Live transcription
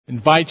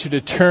Invite you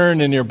to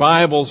turn in your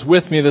Bibles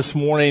with me this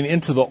morning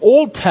into the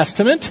Old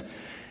Testament,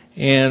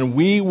 and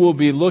we will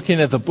be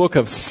looking at the book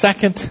of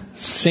 2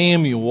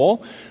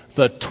 Samuel,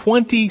 the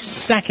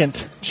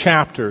 22nd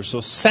chapter. So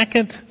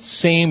 2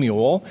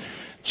 Samuel,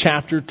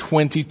 chapter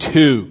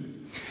 22.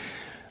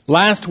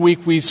 Last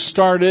week we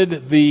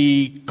started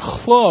the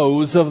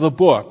close of the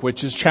book,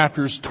 which is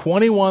chapters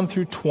 21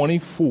 through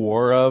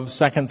 24 of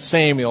 2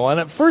 Samuel. And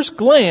at first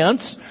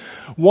glance,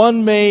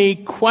 one may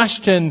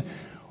question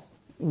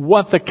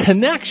what the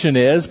connection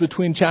is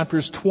between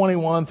chapters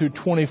 21 through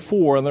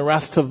 24 and the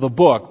rest of the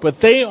book. But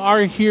they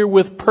are here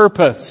with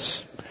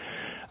purpose.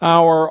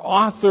 Our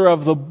author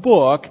of the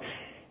book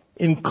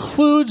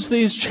includes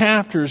these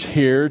chapters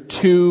here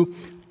to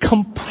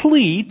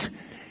complete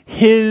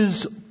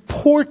his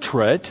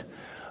portrait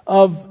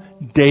of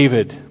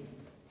David.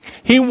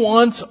 He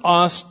wants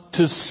us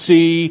to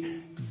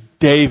see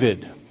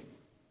David.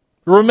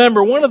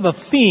 Remember, one of the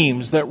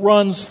themes that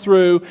runs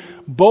through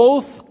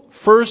both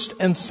 1st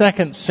and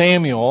 2nd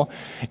Samuel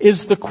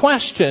is the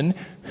question,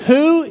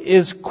 who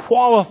is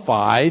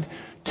qualified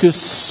to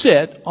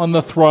sit on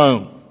the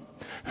throne?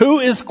 Who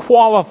is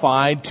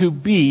qualified to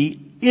be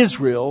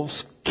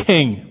Israel's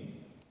king?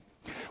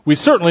 We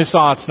certainly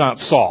saw it's not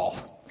Saul.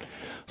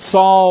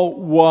 Saul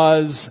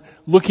was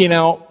looking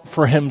out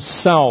for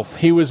himself.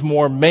 He was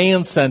more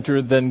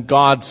man-centered than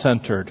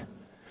God-centered.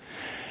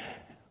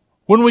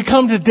 When we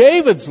come to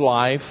David's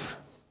life,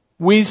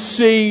 we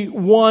see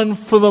one,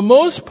 for the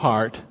most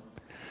part,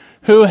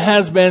 who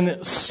has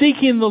been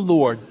seeking the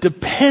Lord,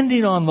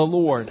 depending on the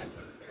Lord.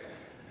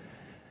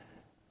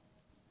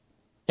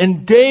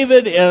 And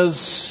David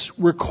is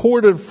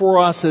recorded for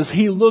us as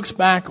he looks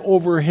back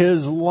over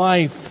his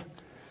life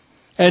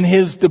and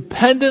his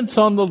dependence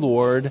on the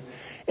Lord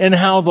and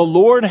how the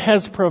Lord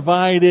has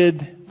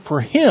provided for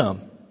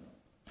him,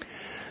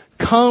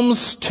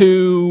 comes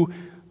to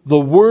the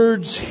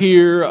words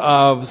here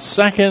of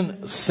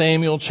 2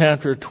 Samuel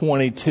chapter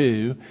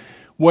 22,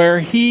 where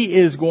he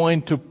is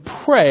going to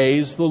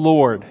praise the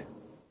Lord.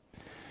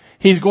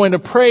 He's going to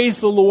praise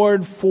the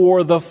Lord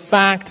for the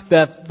fact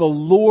that the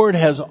Lord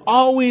has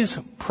always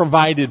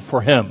provided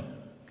for him,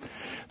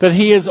 that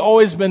he has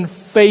always been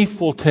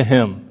faithful to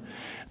him,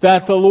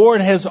 that the Lord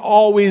has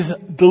always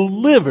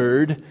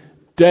delivered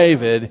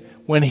David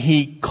when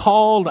he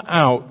called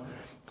out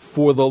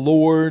for the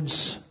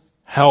Lord's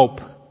help.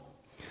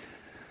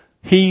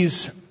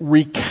 He's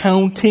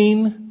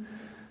recounting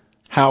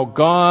how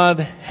God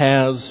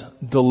has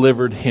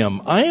delivered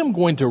him. I am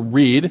going to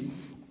read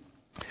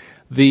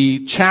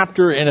the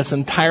chapter in its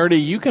entirety.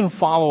 You can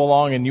follow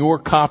along in your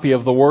copy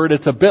of the Word.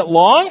 It's a bit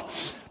long,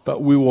 but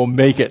we will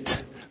make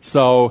it.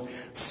 So,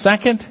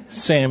 2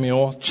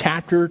 Samuel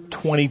chapter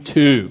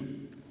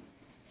 22.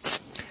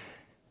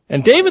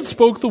 And David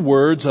spoke the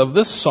words of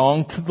this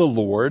song to the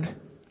Lord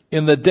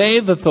in the day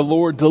that the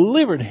Lord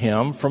delivered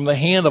him from the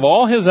hand of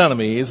all his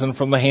enemies and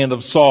from the hand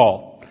of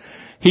Saul.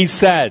 He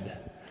said,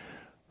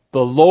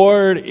 "The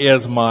Lord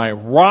is my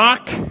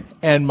rock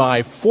and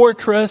my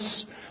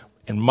fortress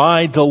and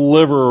my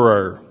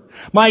deliverer.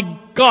 My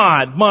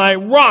God, my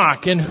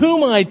rock, in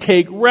whom I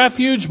take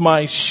refuge,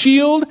 my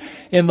shield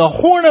and the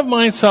horn of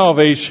my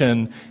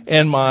salvation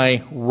and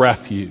my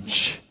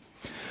refuge.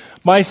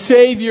 My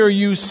Savior,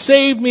 you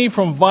saved me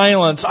from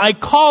violence. I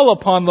call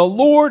upon the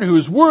Lord who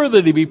is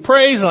worthy to be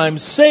praised, and I am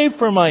safe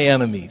from my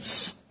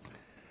enemies.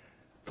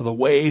 For the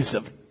waves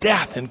of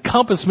death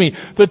encompass me.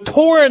 The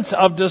torrents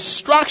of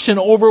destruction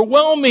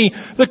overwhelm me.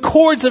 The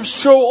cords of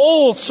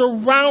Sheol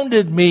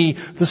surrounded me.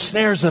 The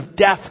snares of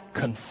death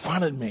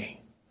confronted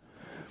me.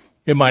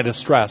 In my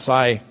distress,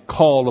 I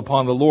called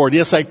upon the Lord.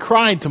 Yes, I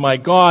cried to my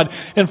God,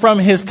 and from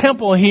his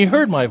temple he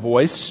heard my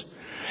voice,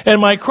 and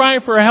my cry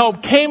for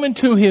help came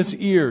into his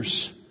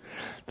ears.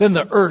 Then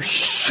the earth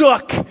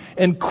shook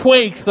and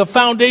quaked. The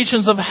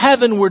foundations of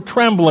heaven were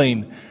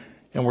trembling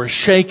and were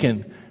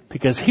shaken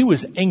because he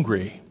was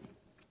angry.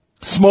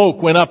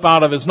 Smoke went up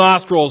out of his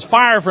nostrils.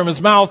 Fire from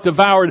his mouth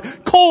devoured.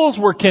 Coals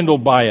were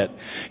kindled by it.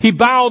 He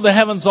bowed the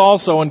heavens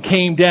also and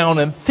came down,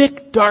 and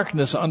thick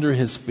darkness under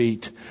his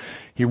feet.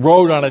 He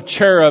rode on a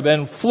cherub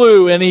and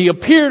flew, and he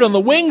appeared on the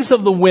wings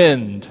of the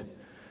wind.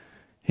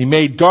 He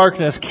made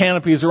darkness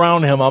canopies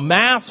around him, a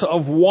mass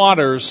of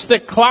waters,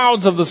 thick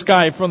clouds of the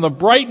sky. From the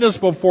brightness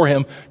before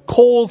him,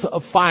 coals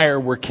of fire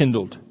were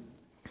kindled.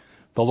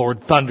 The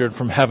Lord thundered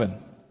from heaven.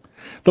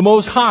 The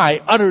Most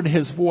High uttered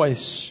his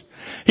voice.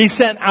 He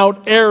sent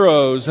out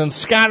arrows and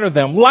scattered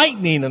them,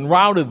 lightning and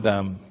routed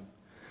them.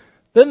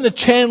 Then the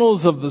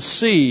channels of the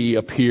sea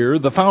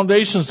appeared. The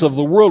foundations of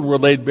the world were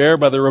laid bare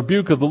by the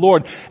rebuke of the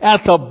Lord.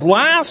 At the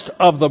blast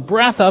of the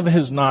breath of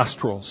his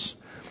nostrils,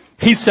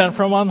 he sent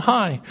from on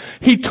high.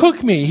 He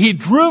took me. He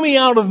drew me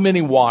out of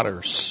many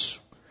waters.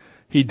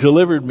 He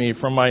delivered me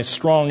from my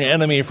strong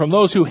enemy, from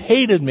those who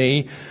hated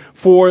me,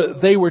 for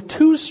they were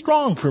too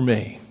strong for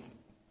me.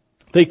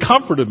 They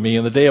comforted me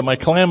in the day of my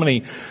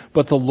calamity,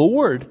 but the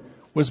Lord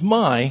was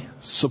my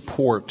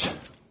support.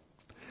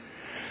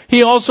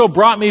 He also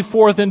brought me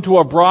forth into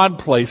a broad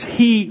place.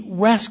 He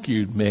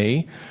rescued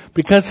me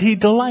because he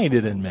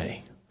delighted in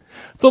me.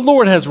 The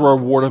Lord has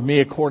rewarded me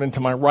according to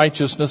my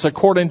righteousness,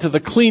 according to the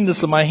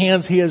cleanness of my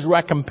hands he has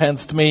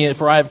recompensed me,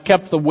 for I have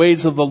kept the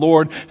ways of the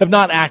Lord, have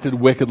not acted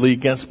wickedly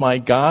against my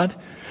God.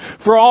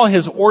 For all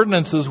his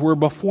ordinances were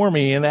before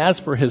me, and as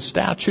for his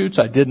statutes,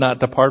 I did not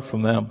depart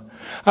from them.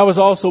 I was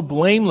also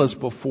blameless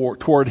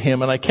toward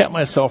him, and I kept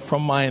myself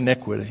from my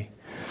iniquity.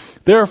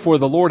 Therefore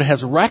the Lord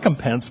has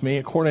recompensed me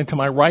according to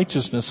my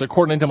righteousness,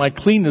 according to my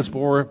cleanness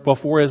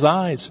before his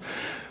eyes.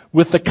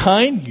 With the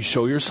kind, you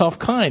show yourself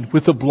kind.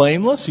 With the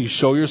blameless, you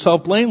show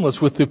yourself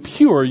blameless. With the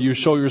pure, you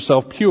show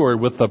yourself pure.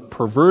 With the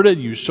perverted,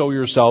 you show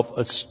yourself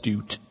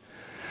astute.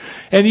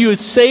 And you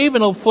save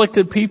an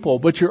afflicted people,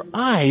 but your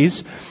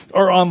eyes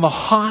are on the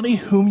haughty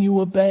whom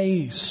you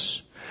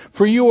abase.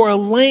 For you are a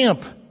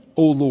lamp,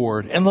 O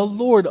Lord, and the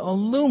Lord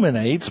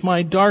illuminates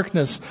my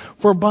darkness.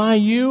 For by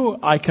you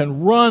I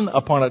can run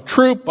upon a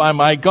troop. By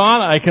my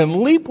God I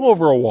can leap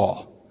over a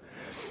wall.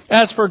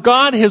 As for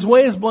God, his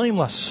way is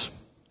blameless.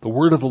 The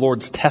word of the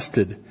Lord's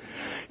tested.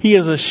 He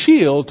is a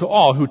shield to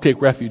all who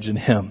take refuge in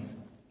him.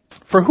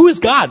 For who is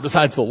God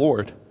besides the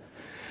Lord?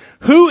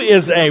 Who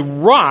is a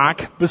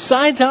rock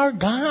besides our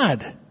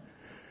God?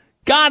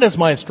 God is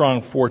my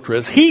strong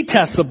fortress. He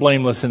tests the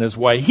blameless in his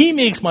way. He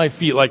makes my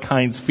feet like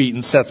hinds' feet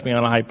and sets me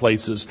on high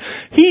places.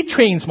 He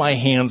trains my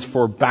hands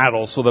for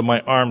battle so that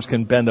my arms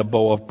can bend a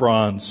bow of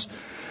bronze.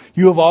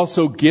 You have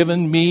also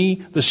given me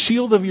the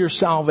shield of your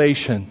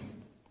salvation,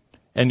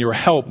 and your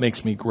help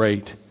makes me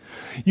great.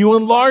 You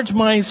enlarge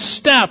my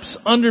steps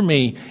under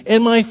me,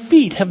 and my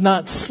feet have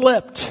not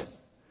slipped.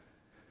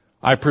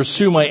 I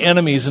pursue my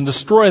enemies and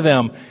destroy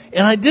them,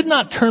 and I did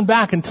not turn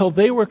back until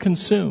they were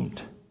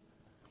consumed.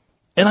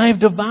 And I have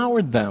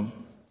devoured them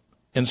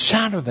and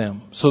shattered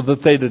them so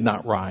that they did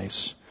not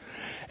rise.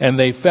 And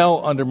they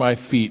fell under my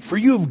feet. For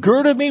you have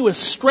girded me with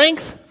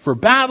strength for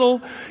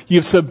battle.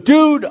 You've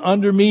subdued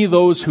under me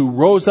those who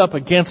rose up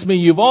against me.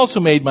 You've also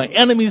made my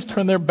enemies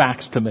turn their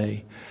backs to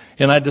me.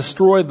 And I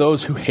destroyed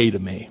those who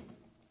hated me.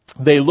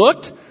 They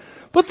looked,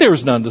 but there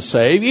was none to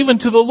save, even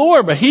to the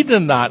Lord, but he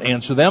did not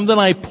answer them. Then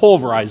I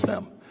pulverized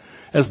them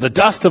as the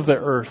dust of the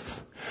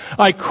earth.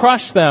 I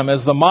crushed them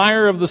as the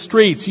mire of the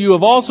streets. You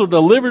have also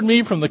delivered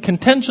me from the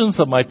contentions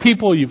of my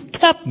people. You've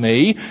kept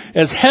me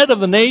as head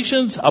of the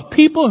nations. A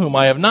people whom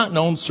I have not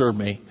known serve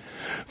me.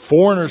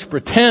 Foreigners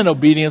pretend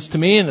obedience to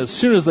me, and as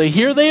soon as they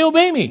hear, they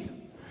obey me.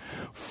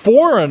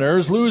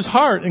 Foreigners lose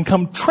heart and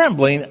come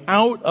trembling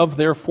out of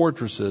their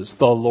fortresses.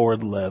 The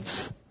Lord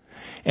lives.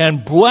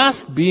 And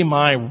blessed be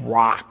my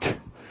rock,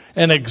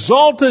 and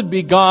exalted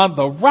be God,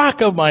 the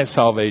rock of my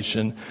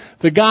salvation,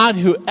 the God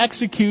who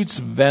executes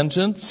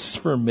vengeance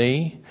for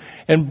me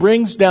and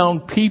brings down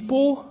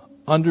people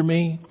under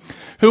me,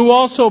 who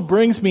also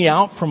brings me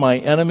out from my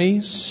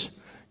enemies.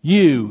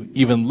 You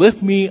even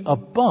lift me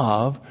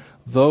above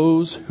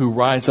those who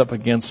rise up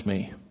against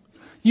me.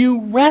 You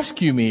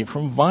rescue me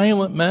from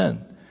violent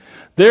men.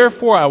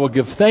 Therefore I will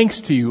give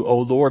thanks to you, O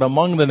Lord,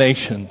 among the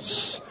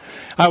nations.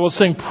 I will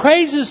sing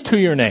praises to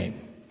your name.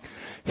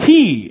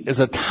 He is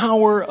a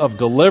tower of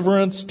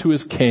deliverance to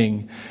his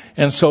king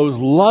and shows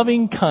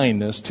loving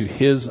kindness to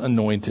his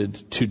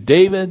anointed, to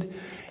David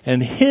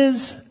and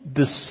his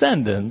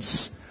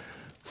descendants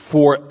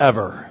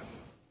forever.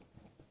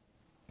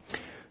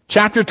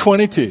 Chapter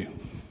 22.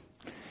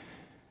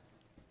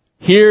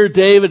 Here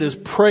David is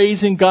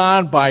praising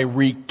God by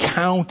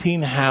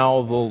recounting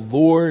how the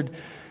Lord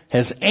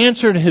has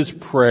answered his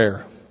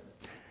prayer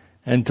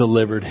and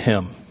delivered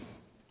him.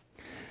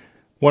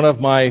 One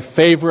of my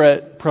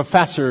favorite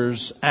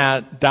professors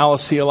at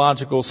Dallas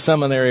Theological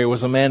Seminary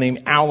was a man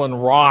named Alan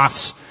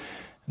Ross.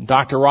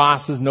 Dr.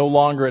 Ross is no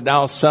longer at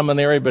Dallas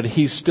Seminary, but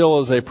he still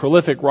is a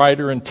prolific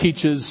writer and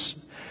teaches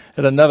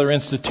at another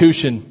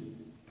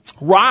institution.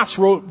 Ross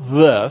wrote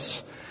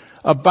this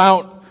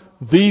about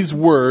these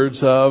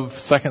words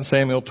of 2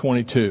 Samuel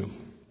 22.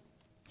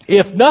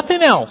 If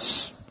nothing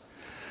else,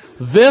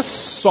 this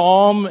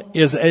psalm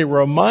is a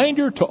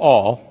reminder to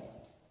all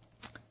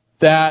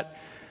that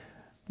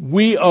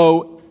we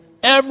owe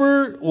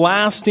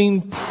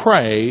everlasting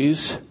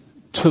praise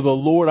to the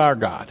Lord our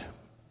God.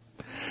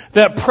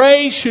 That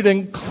praise should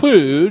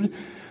include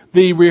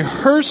the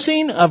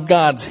rehearsing of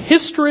God's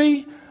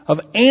history of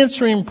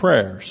answering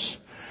prayers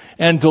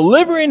and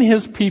delivering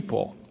his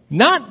people,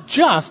 not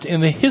just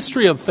in the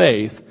history of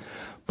faith,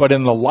 but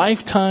in the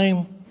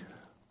lifetime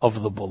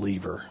of the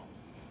believer.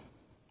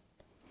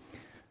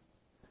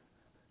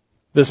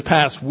 This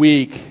past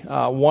week,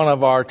 one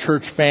of our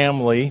church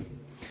family,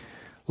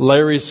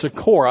 Larry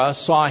Sikora,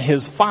 saw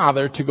his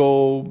father to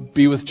go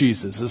be with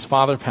Jesus. His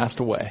father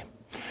passed away.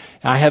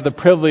 I had the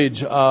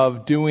privilege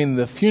of doing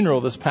the funeral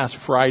this past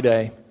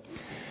Friday.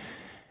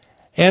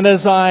 And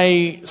as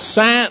I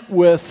sat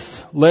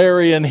with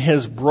Larry and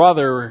his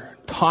brother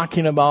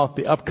talking about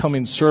the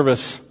upcoming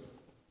service,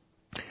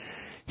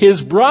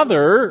 his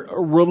brother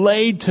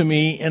relayed to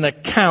me an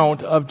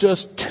account of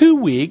just 2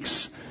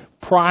 weeks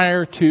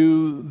prior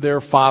to their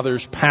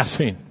father's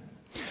passing.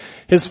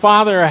 His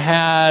father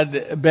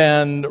had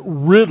been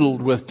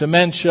riddled with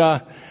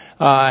dementia,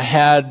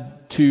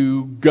 had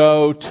to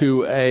go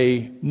to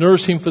a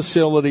nursing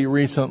facility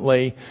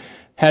recently,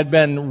 had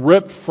been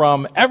ripped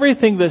from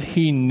everything that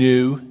he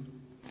knew.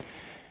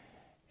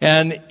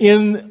 And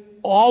in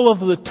all of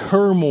the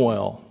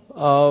turmoil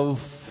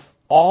of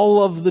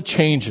all of the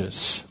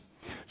changes,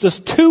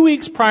 just 2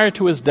 weeks prior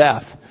to his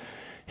death,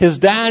 his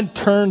dad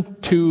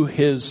turned to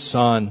his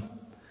son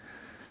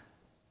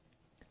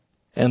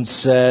and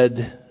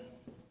said,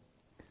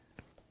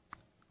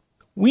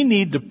 "We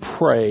need to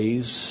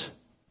praise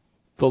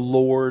the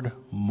Lord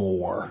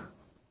more."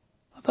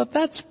 I thought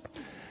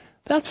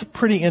that's a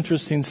pretty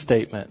interesting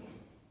statement.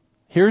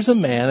 Here's a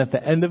man at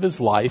the end of his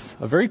life,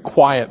 a very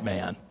quiet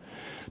man,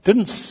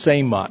 didn't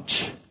say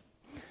much.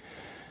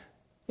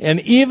 And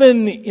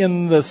even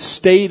in the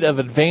state of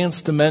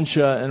advanced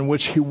dementia in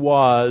which he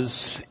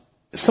was,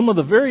 some of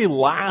the very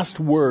last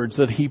words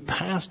that he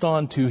passed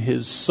on to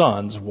his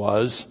sons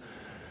was,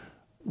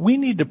 "We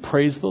need to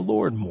praise the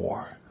Lord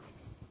more."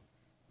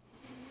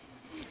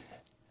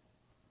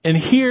 And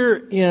here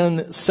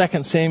in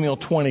 2 Samuel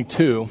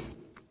 22,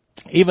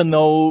 even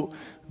though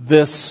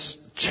this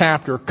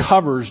chapter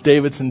covers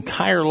David's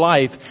entire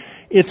life,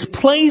 it's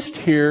placed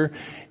here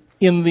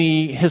in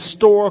the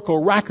historical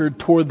record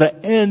toward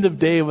the end of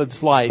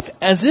David's life,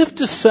 as if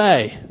to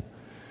say,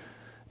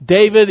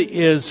 David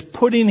is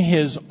putting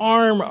his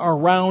arm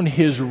around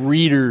his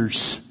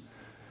readers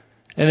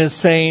and is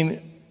saying,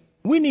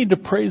 we need to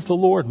praise the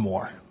Lord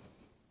more.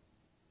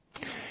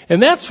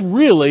 And that's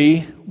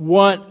really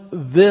what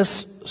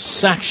this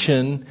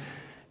section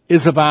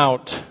is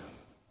about.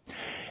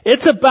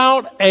 It's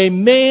about a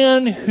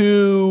man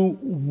who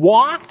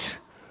walked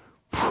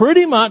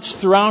pretty much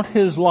throughout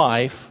his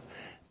life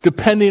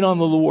depending on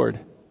the Lord.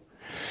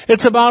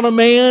 It's about a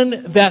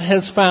man that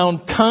has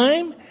found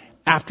time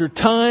after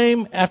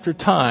time after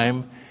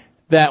time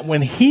that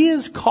when he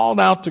is called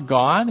out to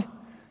God,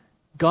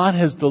 God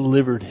has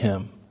delivered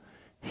him.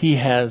 He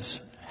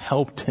has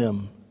helped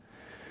him.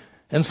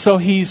 And so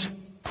he's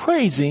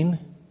praising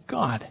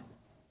God.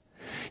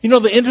 You know,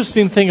 the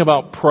interesting thing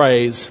about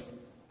praise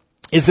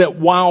is that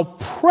while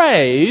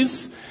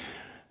praise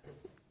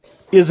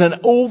is an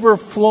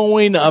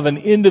overflowing of an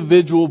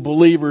individual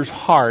believer's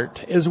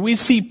heart, as we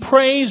see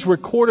praise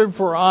recorded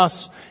for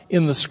us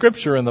in the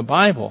Scripture, in the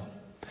Bible,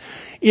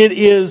 it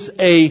is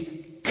a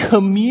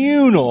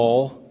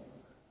communal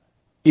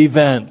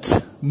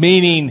event,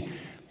 meaning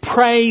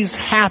praise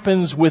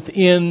happens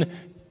within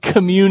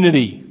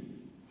community.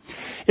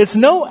 It's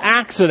no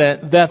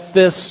accident that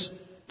this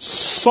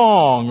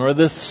song or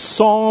this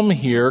psalm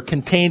here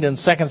contained in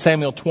 2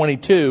 Samuel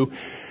 22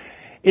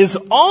 is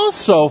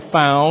also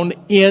found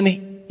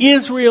in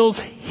Israel's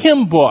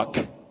hymn book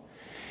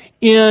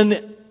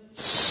in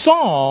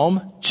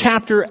Psalm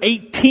chapter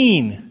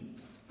 18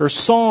 or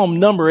Psalm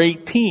number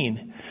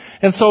 18.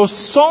 And so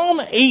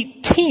Psalm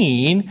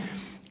 18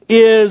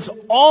 is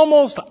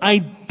almost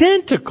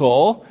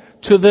identical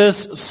to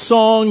this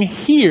song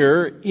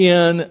here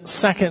in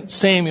 2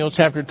 Samuel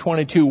chapter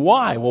 22.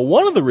 Why? Well,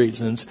 one of the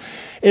reasons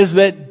is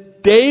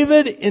that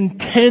David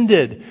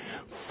intended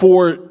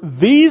for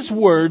these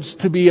words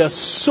to be a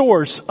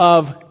source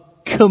of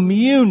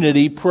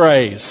community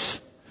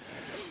praise.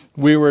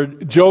 We were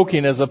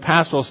joking as a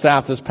pastoral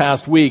staff this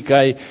past week.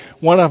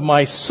 One of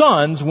my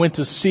sons went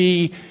to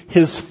see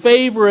his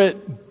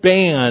favorite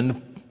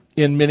band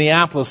in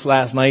Minneapolis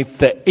last night,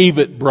 the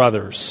Avett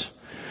Brothers.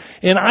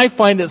 And I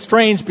find it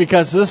strange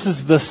because this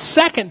is the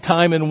second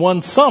time in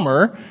one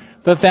summer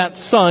that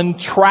son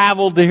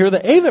traveled to hear the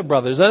Avett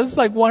Brothers. I was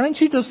like, why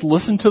don't you just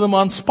listen to them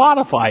on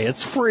Spotify?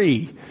 It's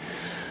free.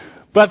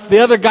 But the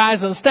other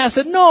guys on staff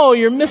said, no,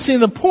 you're missing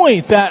the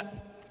point,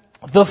 that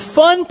the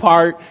fun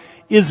part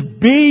is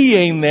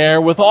being there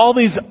with all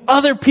these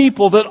other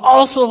people that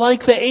also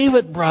like the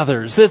Avett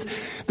Brothers. That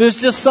there's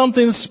just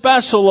something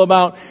special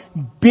about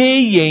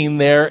being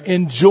there,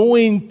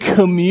 enjoying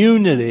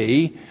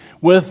community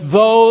with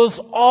those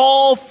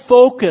all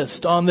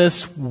focused on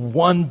this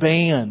one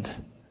band.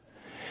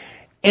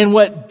 And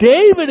what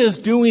David is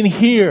doing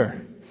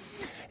here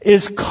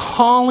is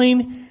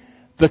calling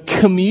the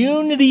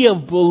community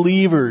of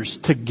believers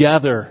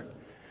together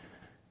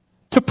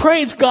to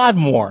praise God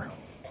more,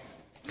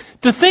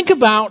 to think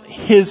about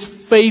His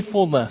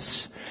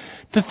faithfulness,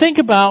 to think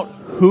about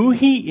who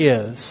He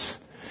is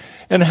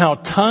and how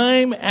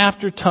time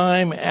after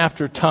time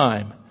after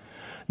time,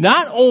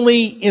 not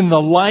only in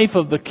the life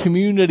of the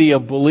community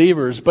of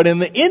believers, but in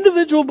the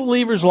individual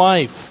believer's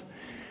life,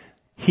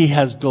 He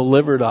has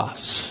delivered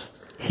us.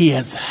 He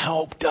has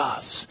helped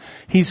us.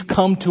 He's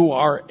come to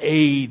our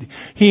aid.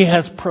 He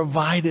has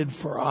provided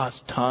for us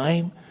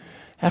time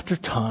after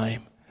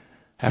time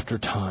after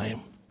time.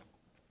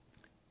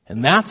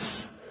 And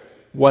that's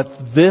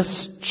what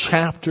this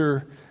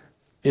chapter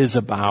is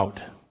about.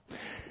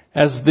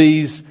 As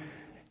this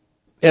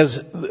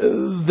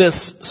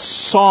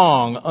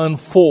song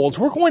unfolds,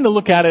 we're going to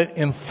look at it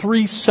in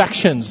 3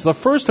 sections. The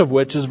first of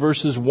which is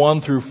verses 1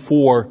 through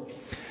 4,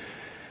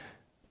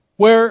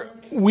 where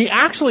we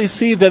actually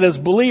see that as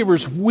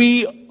believers,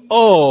 we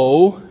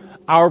owe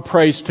our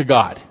praise to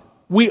God.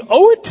 We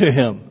owe it to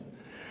Him.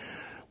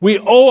 We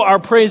owe our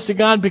praise to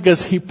God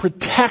because He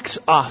protects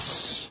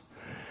us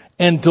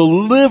and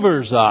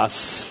delivers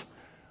us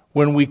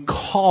when we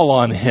call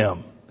on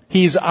Him.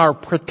 He's our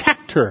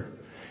protector.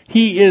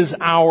 He is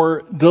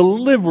our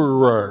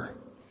deliverer.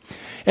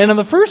 And in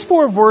the first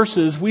 4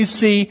 verses, we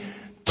see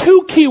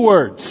 2 key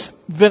words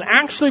that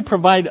actually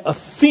provide a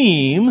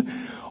theme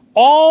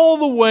all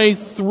the way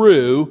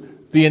through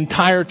the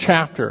entire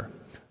chapter.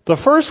 The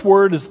first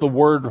word is the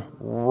word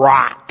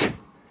rock.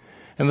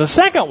 And the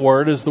second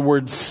word is the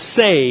word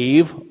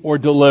save or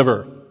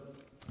deliver.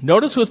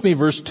 Notice with me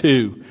verse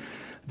 2.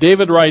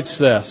 David writes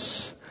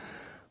this: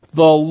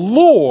 "The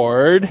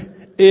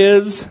Lord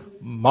is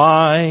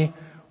my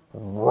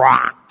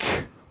rock."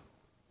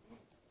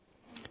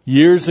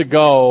 Years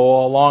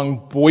ago,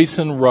 along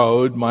Boyson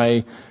Road,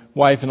 my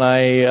wife and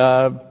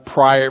I,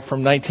 prior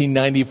from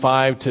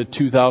 1995 to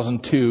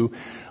 2002,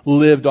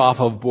 lived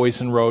off of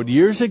Boyson Road.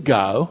 Years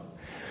ago,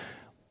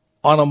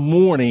 on a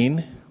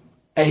morning,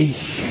 a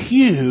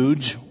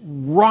huge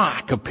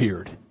rock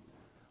appeared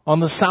on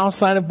the south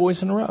side of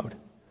Boyson Road,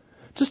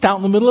 just out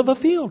in the middle of a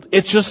field.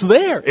 It's just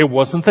there. It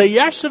wasn't there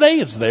yesterday.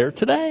 It's there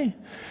today.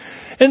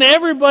 And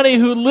everybody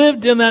who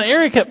lived in that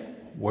area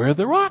kept, where'd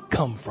the rock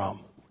come from?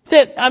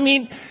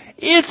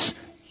 It's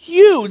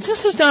huge.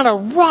 This is not a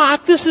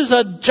rock. This is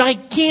a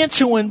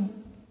gigantuan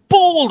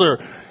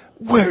boulder.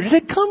 Where did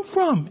it come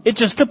from? It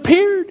just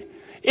appeared.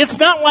 It's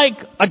not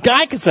like a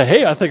guy could say,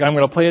 hey, I think I'm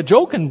going to play a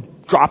joke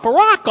and drop a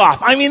rock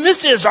off.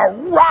 This is a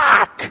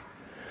rock.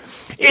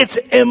 It's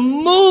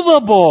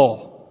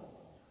immovable.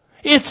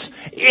 It's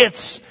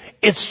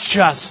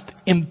just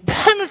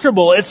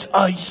impenetrable. It's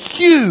a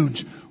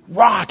huge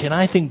rock. And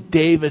I think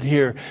David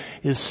here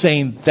is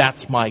saying,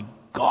 that's my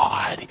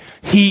God.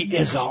 He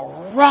is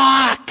a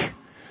rock.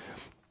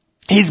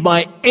 He's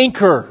my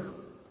anchor.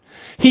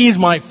 He's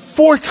my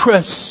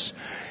fortress.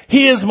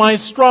 He is my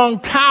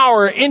strong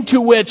tower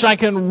into which I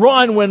can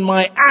run when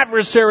my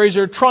adversaries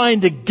are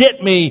trying to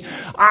get me.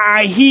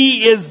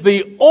 He is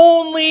the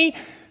only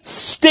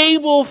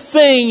stable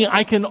thing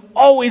I can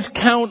always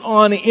count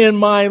on in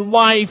my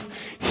life.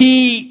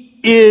 He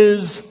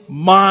is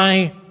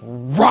my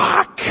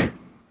rock.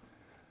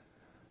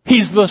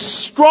 He's the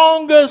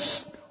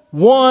strongest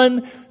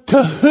one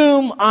to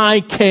whom I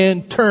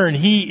can turn.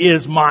 He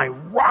is my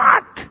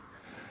rock.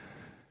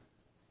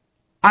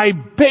 I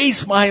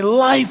base my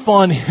life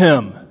on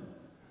Him.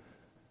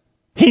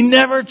 He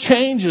never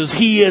changes.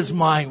 He is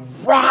my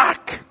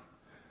rock,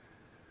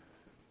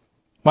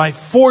 my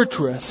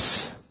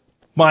fortress,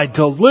 my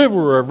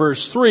deliverer.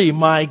 Verse 3,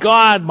 my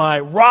God, my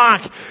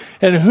rock,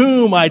 in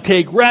whom I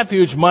take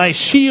refuge, my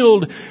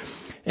shield,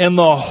 and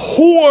the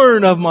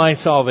horn of my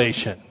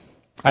salvation.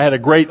 I had a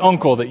great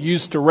uncle that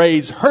used to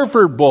raise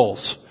Hereford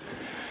bulls.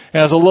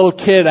 And as a little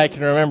kid, I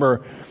can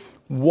remember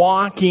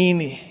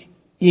walking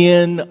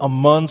in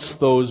amongst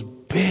those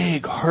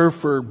big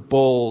Hereford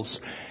bulls.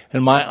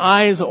 And my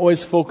eyes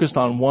always focused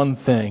on one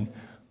thing,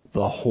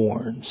 the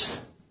horns.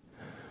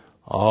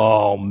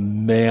 Oh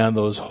man,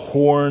 those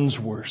horns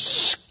were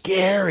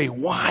scary.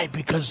 Why?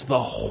 Because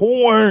the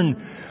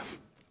horn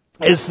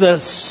is the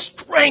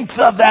strength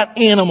of that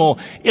animal.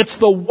 It's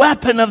the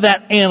weapon of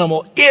that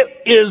animal.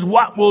 It is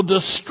what will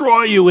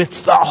destroy you.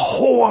 It's the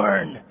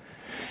horn.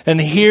 And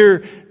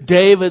here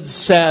David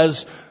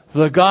says,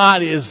 the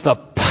God is the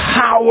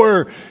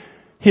power.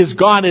 His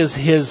God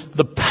is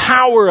the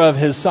power of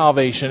His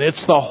salvation.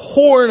 It's the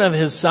horn of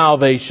His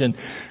salvation.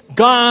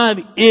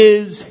 God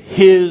is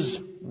His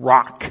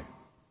rock.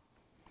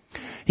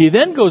 He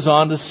then goes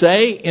on to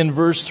say in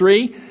verse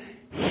 3,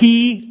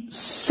 He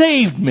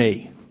saved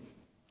me.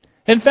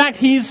 In fact,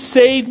 He's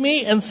saved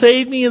me and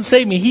saved me and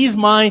saved me. He's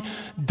my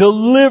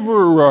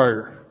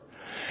deliverer.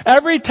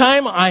 Every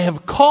time I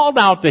have called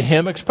out to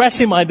Him,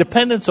 expressing my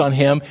dependence on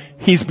Him,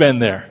 He's been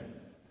there.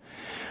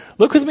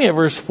 Look with me at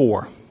verse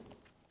 4.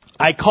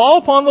 I call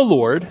upon the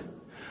Lord,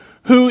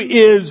 who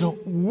is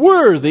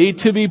worthy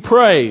to be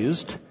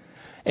praised,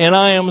 and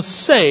I am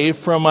saved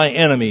from my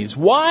enemies.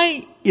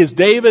 Why is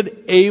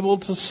David able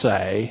to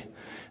say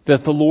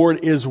that the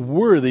Lord is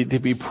worthy to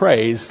be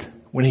praised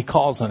when he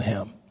calls on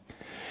Him?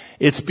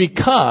 It's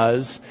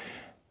because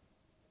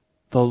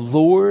the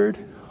Lord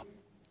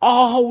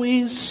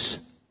always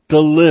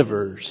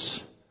delivers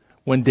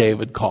when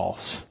David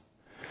calls.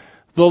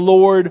 The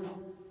Lord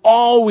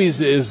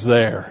always is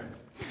there.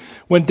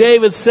 When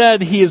David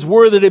said He is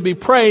worthy to be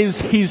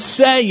praised, he's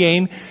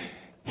saying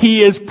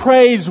He is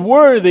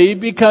praiseworthy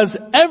because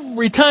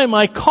every time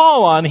I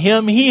call on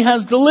Him, He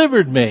has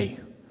delivered me.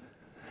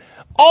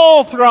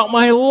 All throughout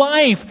my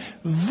life,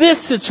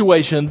 this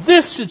situation,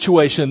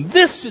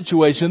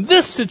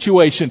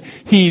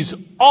 He's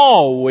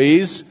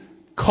always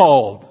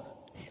called.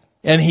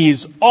 And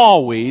He's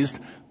always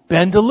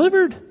been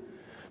delivered.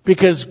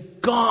 Because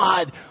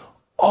God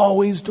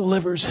always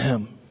delivers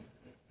him.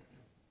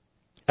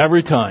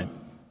 Every time.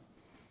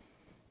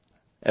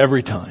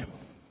 Every time.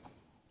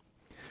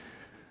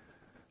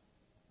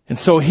 And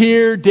so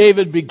here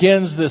David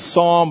begins this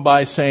psalm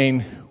by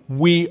saying,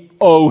 we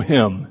owe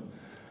Him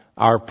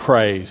our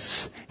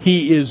praise.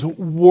 He is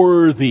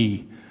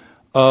worthy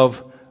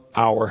of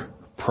our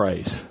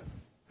praise.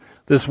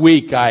 This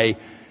week I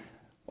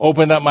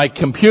opened up my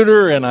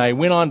computer and I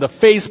went on to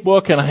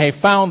Facebook and I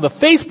found the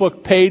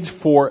Facebook page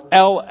for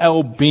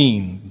LL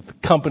Bean, the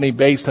company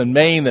based in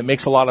Maine that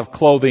makes a lot of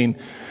clothing.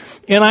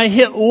 And I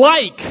hit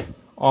like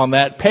on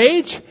that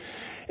page.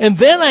 And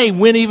then I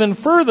went even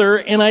further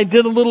and I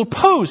did a little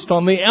post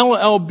on the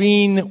LL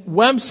Bean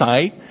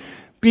website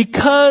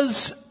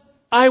because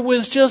I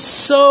was just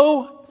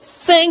so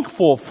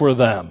thankful for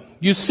them.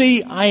 You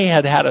see, I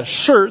had a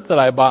shirt that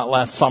I bought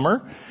last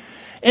summer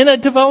and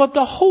it developed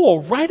a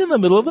hole right in the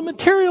middle of the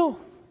material.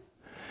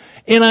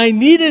 And I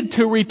needed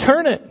to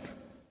return it.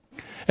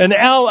 And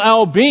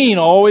LL Bean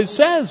always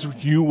says,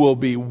 you will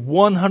be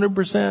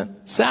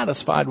 100%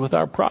 satisfied with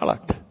our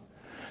product.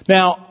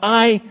 Now,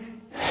 I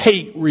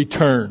hate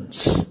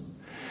returns.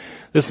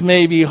 This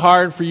may be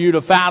hard for you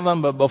to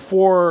fathom, but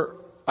before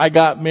I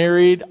got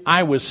married,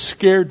 I was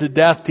scared to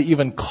death to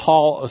even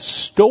call a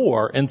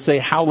store and say,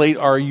 how late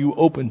are you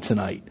open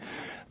tonight?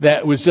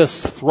 That was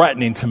just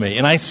threatening to me.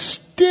 And I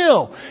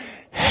still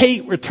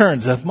hate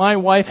returns. If my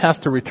wife has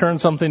to return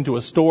something to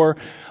a store,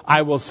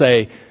 I will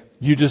say,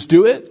 you just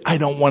do it. I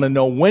don't want to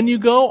know when you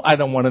go. I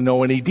don't want to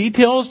know any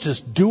details.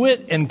 Just do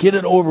it and get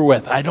it over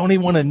with. I don't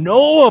even want to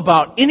know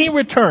about any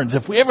returns.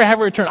 If we ever have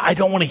a return, I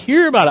don't want to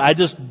hear about it. I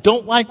just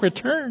don't like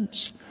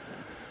returns.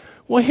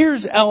 Well,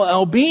 here's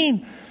LL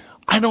Bean.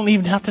 I don't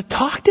even have to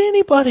talk to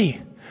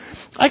anybody.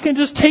 I can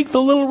just take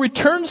the little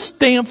return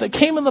stamp that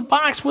came in the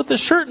box with the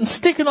shirt and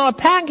stick it on a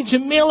package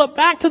and mail it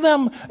back to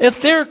them at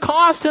their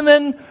cost. And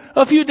then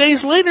a few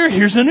days later,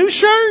 here's a new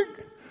shirt.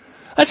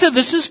 I said,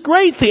 this is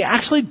great. They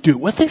actually do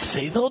what they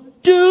say they'll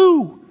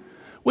do,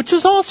 which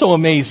is also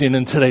amazing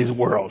in today's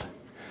world.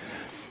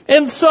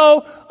 And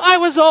so I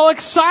was all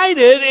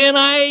excited and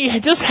I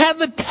just had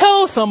to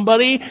tell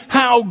somebody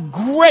how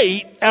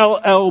great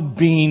LL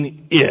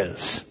Bean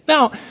is.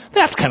 Now,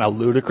 that's kind of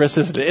ludicrous,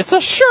 isn't it? It's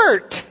a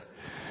shirt.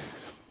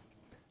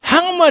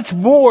 How much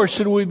more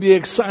should we be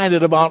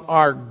excited about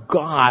our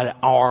God,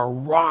 our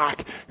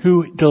rock,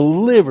 who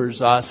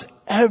delivers us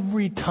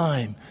every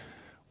time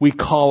we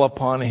call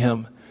upon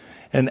Him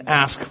and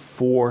ask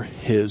for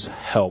His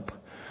help?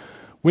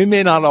 We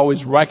may not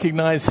always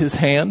recognize His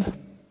hand.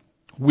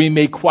 We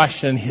may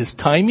question His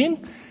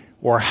timing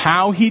or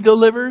how He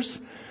delivers,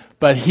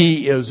 but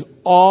He is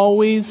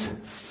always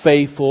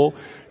faithful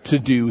to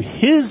do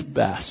His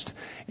best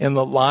in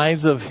the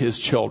lives of His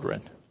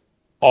children.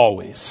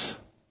 Always.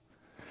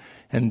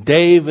 And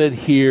David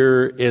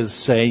here is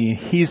saying,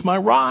 He's my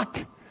rock.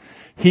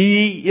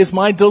 He is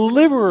my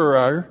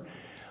deliverer.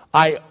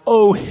 I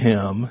owe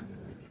Him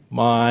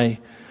my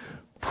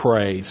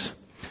praise.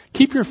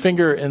 Keep your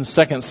finger in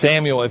 2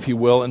 Samuel, if you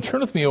will, and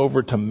turn with me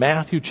over to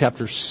Matthew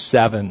chapter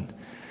 7.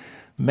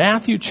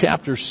 Matthew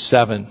chapter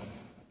 7.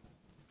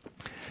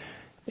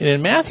 And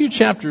in Matthew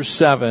chapter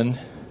 7,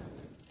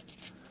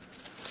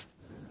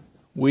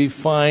 we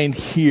find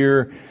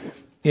here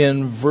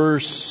in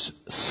verse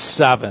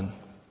 7,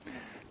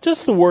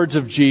 just the words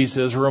of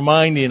Jesus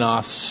reminding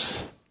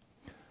us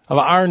of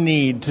our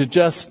need to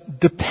just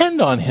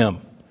depend on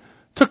Him,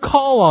 to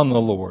call on the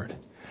Lord.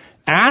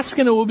 Ask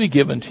and it will be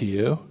given to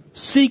you.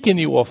 Seek and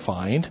you will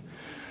find.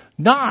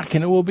 Knock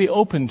and it will be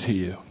opened to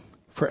you.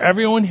 For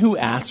everyone who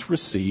asks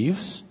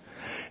receives,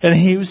 and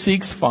he who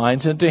seeks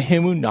finds, and to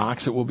him who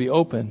knocks it will be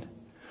opened.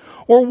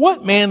 Or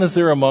what man is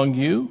there among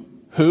you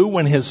who,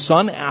 when his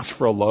son asks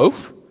for a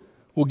loaf,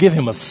 will give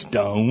him a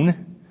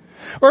stone?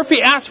 Or if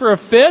he asks for a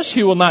fish,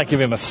 he will not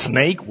give him a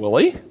snake, will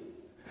he?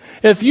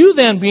 If you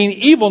then, being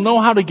evil,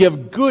 know how to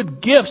give good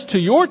gifts to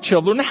your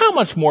children, how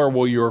much more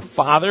will your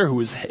Father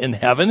who is in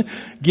heaven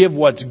give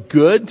what's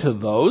good to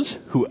those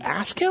who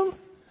ask Him?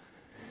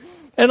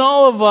 And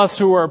all of us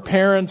who are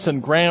parents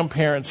and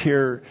grandparents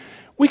here,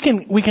 we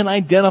can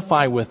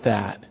identify with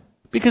that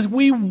because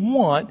we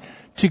want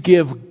to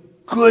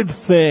give good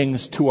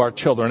things to our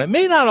children. It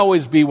may not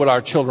always be what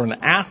our children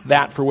ask,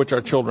 that for which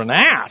our children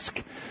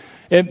ask.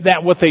 And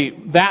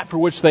that for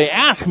which they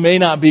ask may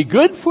not be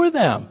good for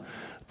them.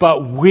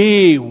 But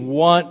we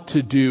want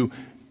to do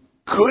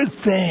good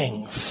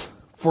things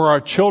for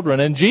our children.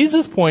 And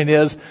Jesus' point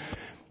is,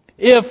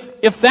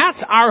 if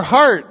that's our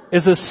heart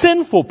as a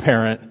sinful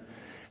parent,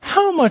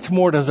 how much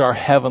more does our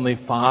Heavenly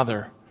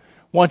Father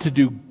want to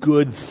do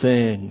good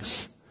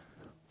things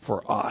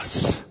for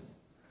us?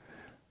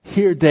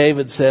 Here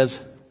David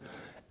says,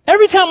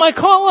 every time I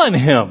call on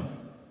Him,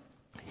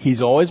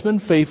 He's always been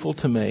faithful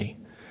to me.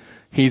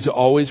 He's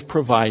always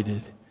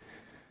provided.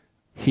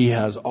 He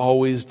has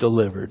always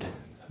delivered.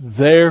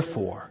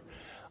 Therefore,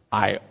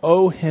 I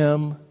owe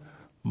Him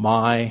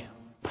my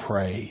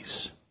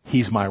praise.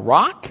 He's my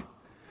rock.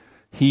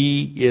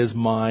 He is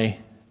my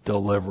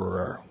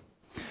deliverer.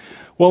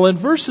 Well, in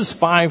verses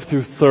 5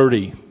 through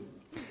 30,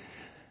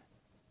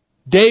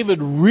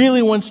 David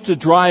really wants to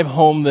drive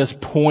home this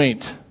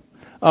point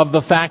of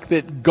the fact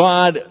that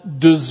God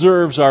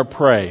deserves our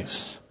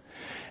praise.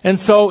 And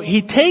so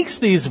he takes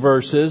these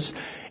verses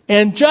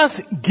and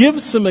just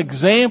gives some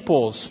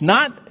examples,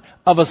 not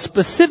of a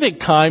specific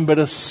time, but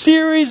a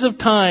series of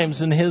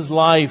times in his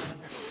life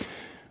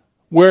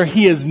where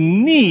he is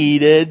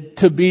needed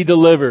to be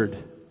delivered.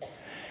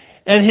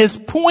 And his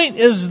point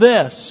is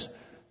this: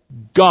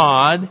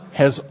 God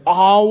has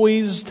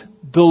always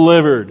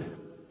delivered.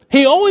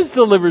 He always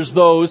delivers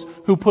those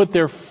who put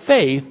their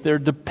faith, their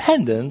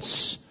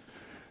dependence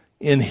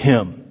in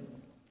him.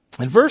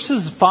 In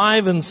verses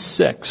 5 and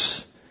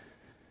 6,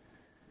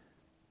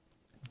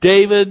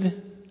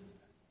 David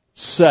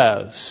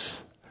says,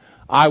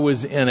 I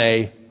was in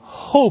a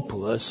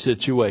hopeless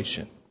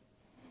situation.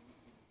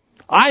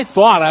 I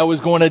thought I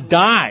was going to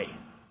die.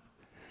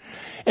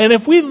 And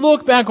if we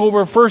look back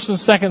over 1 and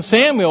 2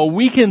 Samuel,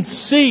 we can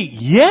see,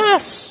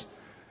 yes,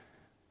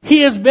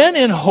 he has been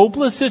in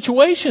hopeless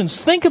situations.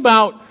 Think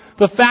about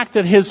the fact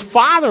that his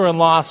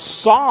father-in-law,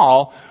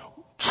 Saul,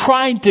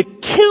 tried to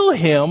kill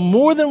him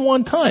more than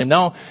one time.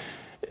 Now,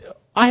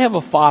 I have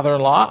a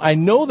father-in-law. I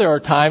know there are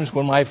times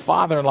when my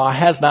father-in-law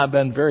has not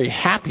been very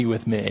happy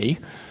with me,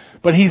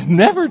 but he's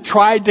never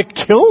tried to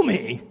kill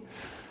me.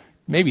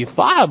 Maybe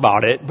thought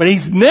about it, but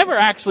he's never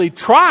actually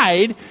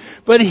tried.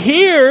 But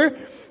here,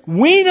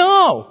 we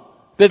know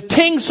that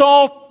King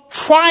Saul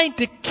tried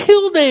to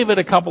kill David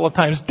a couple of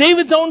times.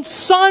 David's own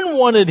son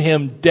wanted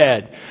him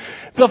dead.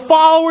 The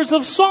followers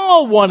of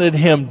Saul wanted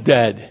him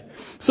dead.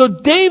 So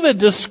David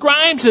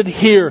describes it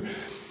here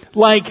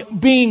like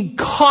being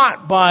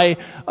caught by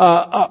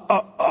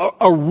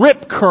a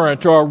rip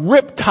current or a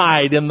rip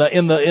tide in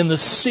the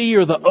sea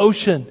or the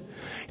ocean,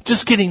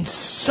 just getting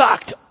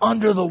sucked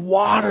under the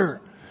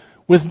water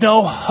with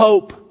no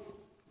hope.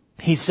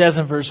 He says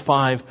in verse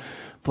 5,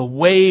 the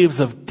waves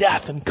of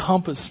death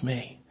encompass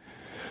me.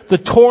 The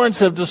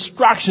torrents of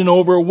destruction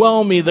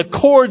overwhelm me. The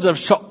cords of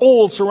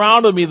Sheol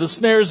surrounded me. The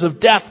snares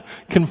of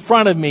death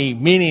confronted me.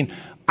 Meaning,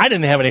 I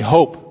didn't have any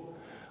hope.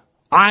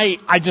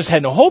 I just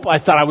had no hope. I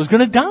thought I was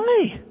going to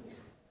die.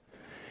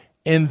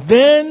 And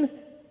then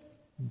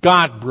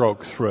God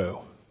broke through.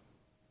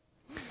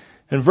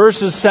 In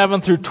verses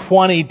 7 through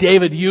 20,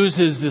 David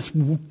uses this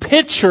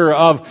picture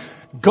of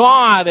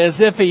God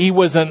as if he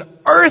was an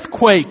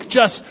earthquake,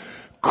 just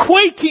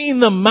quaking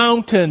the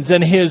mountains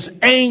and his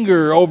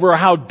anger over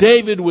how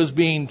David was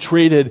being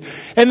treated.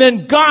 And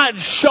then God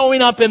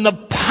showing up in the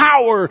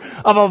power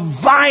of a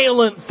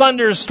violent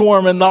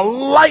thunderstorm and the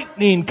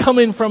lightning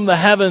coming from the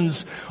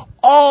heavens.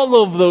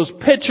 All of those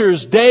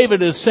pictures,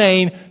 David is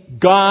saying,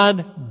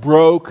 God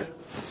broke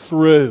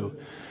through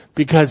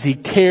because he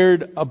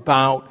cared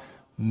about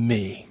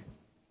me.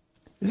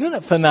 Isn't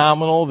it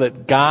phenomenal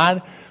that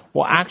God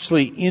will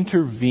actually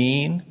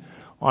intervene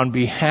on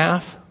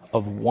behalf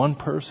of one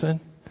person?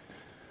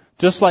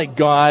 Just like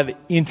God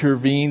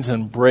intervenes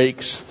and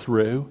breaks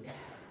through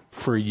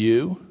for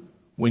you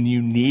when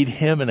you need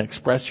him and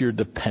express your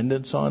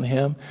dependence on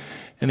him,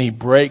 and he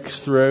breaks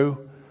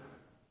through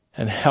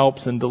and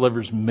helps and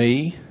delivers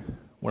me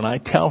when I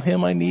tell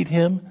him I need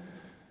him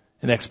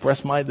and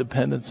express my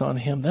dependence on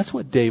him. That's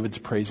what David's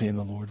praising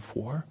the Lord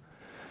for.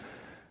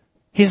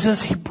 He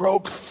says he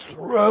broke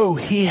through.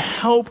 He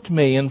helped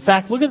me. In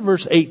fact, look at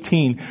verse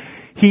 18.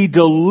 He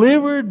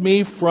delivered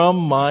me from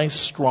my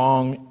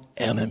strong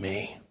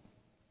enemy,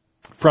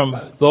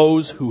 from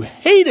those who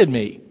hated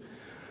me,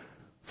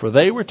 for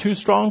they were too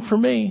strong for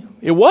me.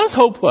 It was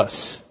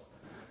hopeless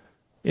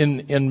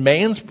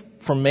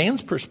from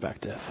man's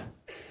perspective.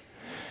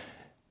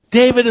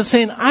 David is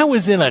saying, I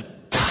was in a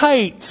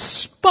tight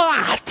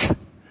spot.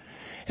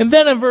 And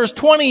then in verse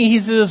 20, he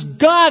says,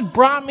 God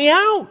brought me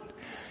out.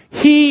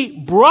 He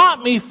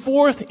brought me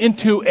forth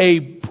into a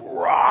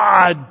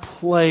broad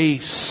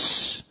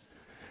place.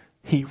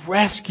 He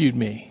rescued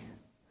me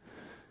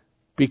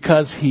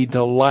because he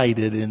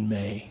delighted in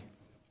me.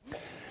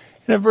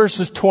 And in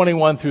verses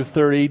 21 through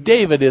 30,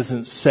 David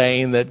isn't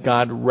saying that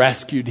God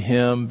rescued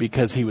him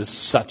because he was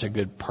such a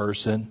good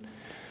person.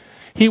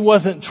 He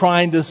wasn't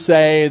trying to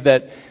say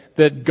that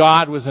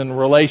God was in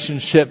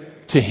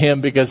relationship to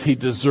him because he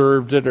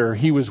deserved it or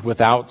he was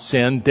without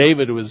sin.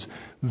 David was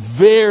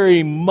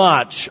very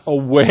much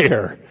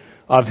aware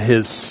of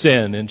his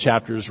sin in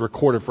chapters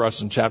recorded for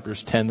us in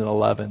chapters 10 and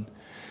 11.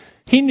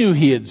 He knew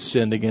he had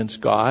sinned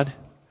against God.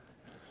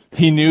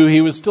 He knew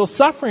he was still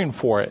suffering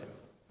for it.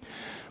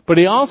 But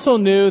he also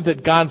knew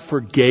that God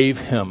forgave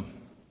him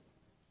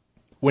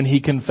when he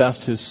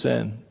confessed his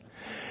sin.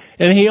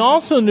 And he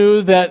also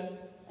knew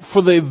that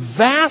for the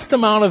vast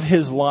amount of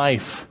his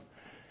life,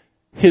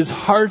 his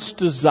heart's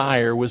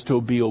desire was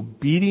to be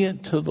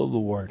obedient to the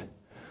Lord,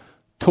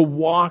 to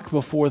walk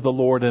before the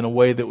Lord in a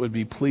way that would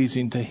be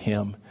pleasing to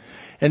him.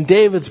 And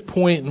David's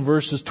point in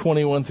verses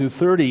 21 through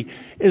 30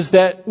 is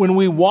that when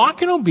we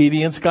walk in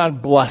obedience,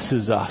 God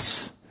blesses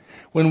us.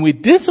 When we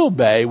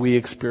disobey, we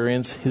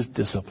experience his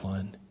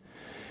discipline.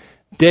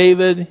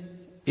 David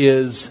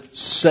is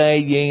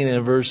saying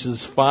in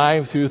verses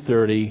 5 through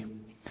 30,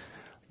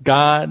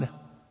 God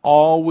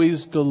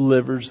always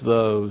delivers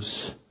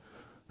those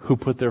who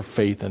put their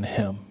faith in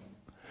him,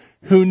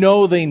 who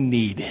know they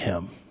need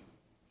him.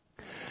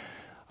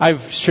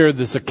 I've shared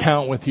this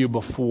account with you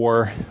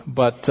before,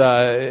 but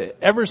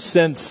ever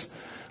since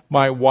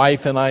my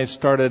wife and I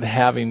started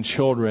having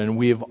children,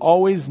 we have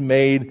always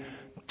made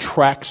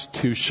treks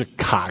to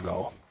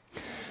Chicago.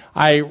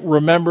 I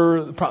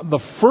remember the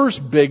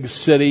first big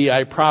city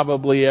I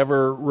probably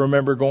ever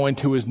remember going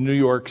to was New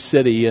York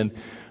City, and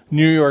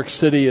New York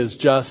City is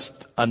just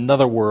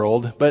another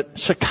world. But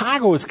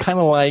Chicago is kind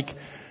of like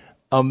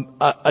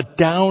a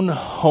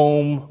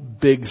down-home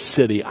big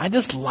city. I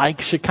just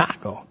like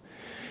Chicago.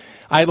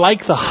 I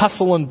like the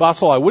hustle and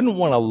bustle. I wouldn't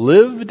want to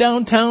live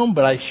downtown,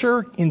 but I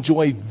sure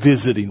enjoy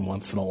visiting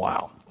once in a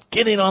while.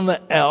 Getting on the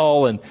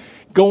L and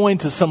going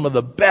to some of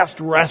the best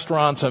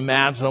restaurants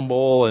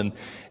imaginable, and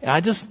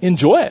I just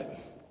enjoy it.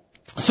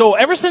 So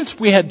ever since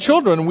we had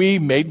children,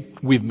 we've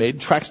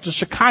made treks to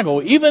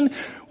Chicago. Even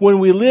when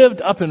we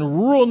lived up in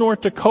rural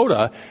North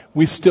Dakota,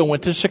 we still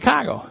went to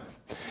Chicago.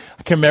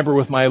 I can remember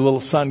with my little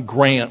son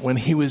Grant, when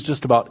he was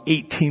just about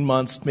 18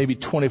 months, maybe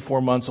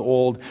 24 months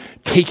old,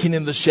 taking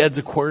him to Shed's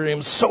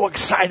Aquarium, so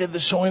excited to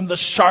show him the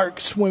shark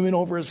swimming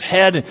over his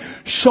head and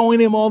showing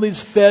him all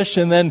these fish,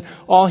 and then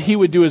all he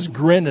would do is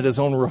grin at his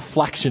own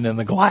reflection in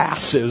the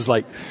glass. It was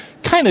like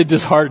kind of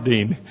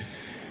disheartening.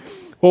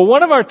 Well,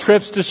 one of our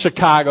trips to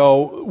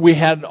Chicago, we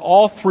had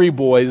all three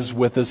boys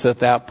with us at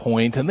that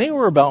point, and they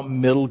were about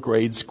middle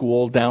grade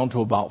school down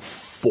to about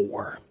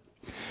 4.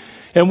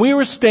 And we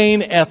were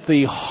staying at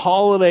the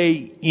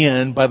Holiday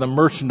Inn by the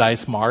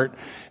Merchandise Mart.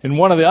 And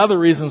one of the other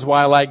reasons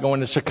why I like going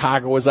to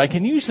Chicago is I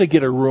can usually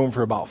get a room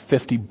for about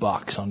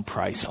 $50 on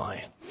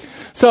Priceline.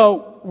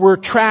 So we're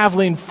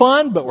traveling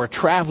fun, but we're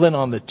traveling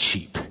on the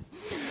cheap.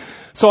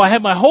 So I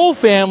have my whole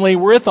family.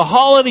 We're at the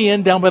Holiday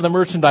Inn down by the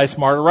Merchandise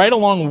Mart, right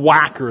along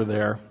Wacker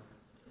there.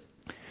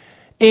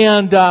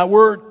 And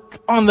we're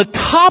on the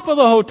top of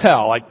the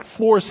hotel, like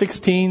floor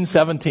 16,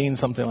 17,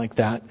 something like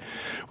that.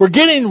 We're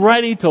getting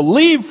ready to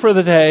leave for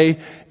the day,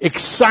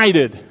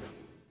 excited.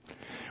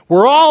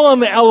 We're all on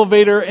the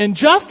elevator, and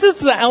just as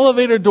the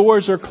elevator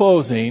doors are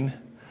closing,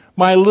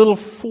 my little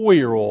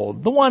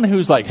 4-year-old, the one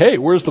who's like, hey,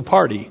 where's the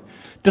party,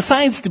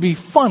 decides to be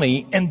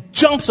funny and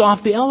jumps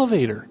off the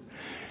elevator.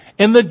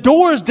 And the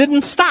doors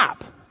didn't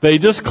stop. They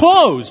just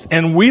closed,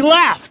 and we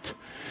left.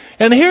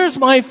 And here's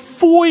my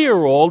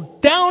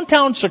 4-year-old,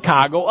 downtown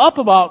Chicago, up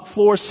about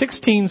floor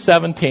 16,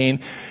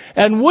 17,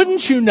 and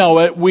wouldn't you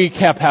know it, we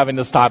kept having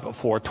to stop at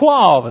floor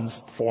 12 and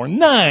floor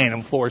 9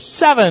 and floor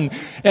 7,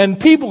 and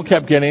people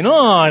kept getting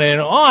on,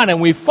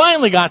 and we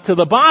finally got to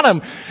the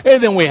bottom,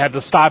 and then we had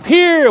to stop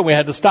here, and we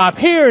had to stop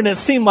here, and it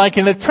seemed like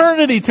an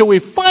eternity till we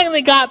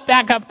finally got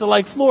back up to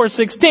like floor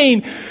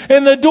 16,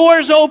 and the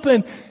doors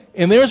open,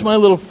 and there's my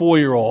little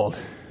 4-year-old,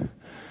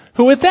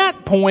 who at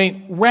that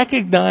point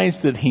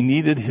recognized that he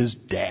needed his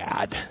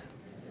dad.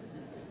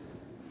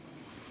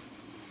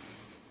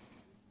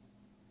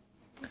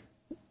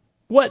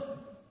 What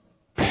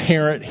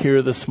parent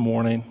here this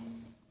morning,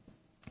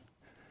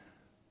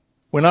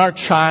 when our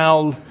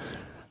child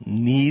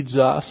needs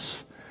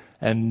us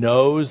and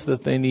knows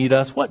that they need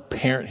us, what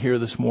parent here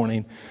this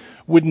morning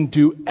wouldn't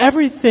do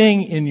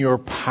everything in your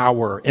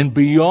power and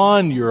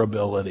beyond your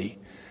ability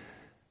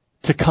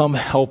to come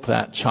help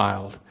that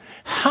child?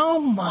 How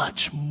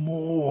much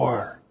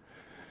more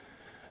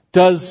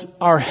does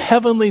our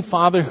Heavenly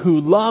Father, who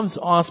loves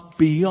us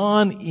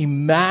beyond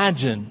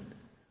imagine,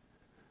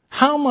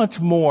 how much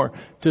more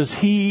does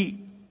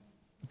He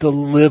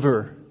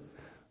deliver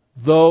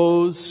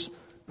those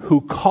who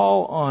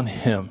call on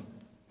Him?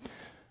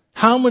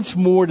 How much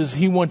more does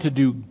He want to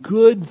do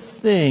good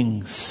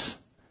things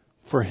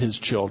for His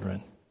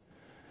children?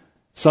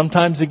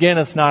 Sometimes, again,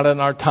 it's not in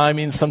our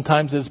timing.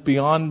 Sometimes it's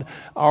beyond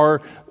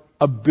our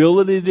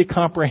ability to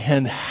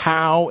comprehend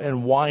how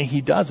and why He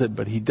does it,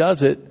 but He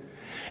does it.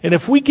 And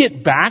if we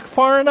get back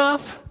far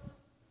enough,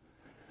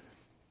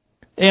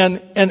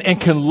 and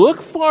can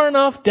look far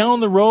enough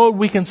down the road,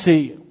 we can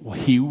see, well,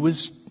 He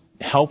was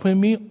helping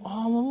me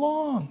all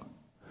along.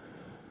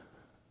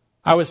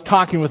 I was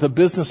talking with a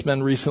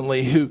businessman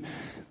recently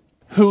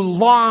who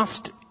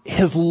lost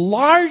his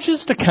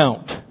largest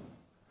account.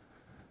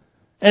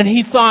 And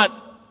he thought,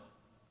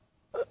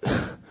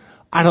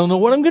 I don't know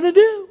what I'm going to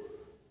do.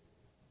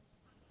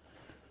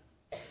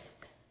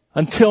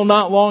 Until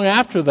not long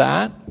after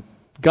that,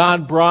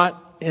 God brought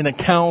an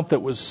account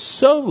that was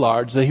so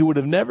large that he would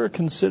have never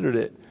considered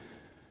it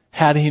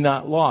had he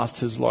not lost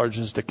his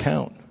largest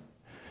account.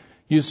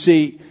 You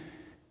see,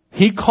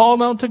 he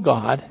called out to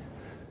God.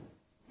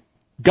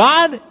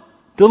 God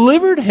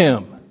delivered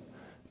him.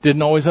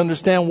 Didn't always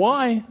understand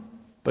why,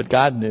 but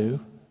God knew.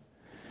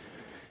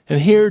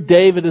 And here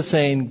David is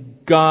saying,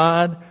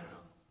 God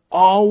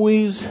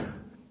always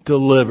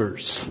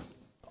delivers.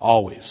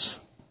 Always.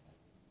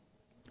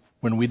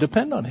 When we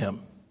depend on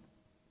Him.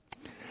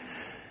 I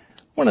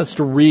want us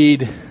to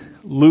read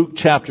Luke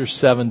chapter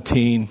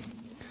 17.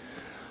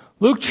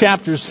 Luke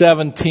chapter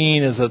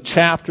 17 is a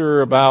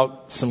chapter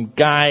about some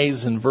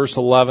guys in verse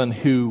 11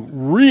 who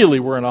really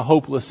were in a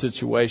hopeless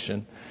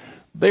situation.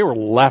 They were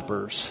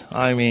lepers.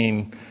 I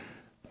mean,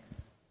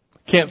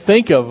 can't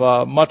think of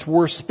a much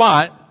worse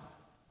spot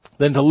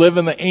than to live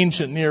in the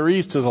ancient Near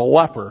East as a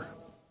leper.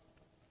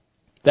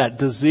 That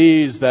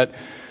disease that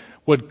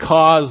would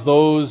cause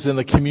those in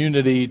the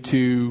community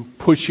to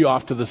push you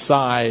off to the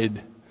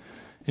side,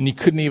 and you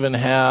couldn't even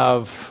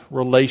have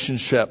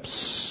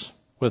relationships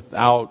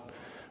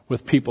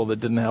with people that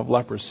didn't have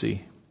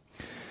leprosy.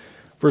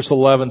 Verse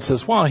 11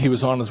 says, while he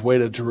was on his way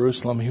to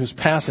Jerusalem, he was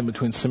passing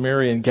between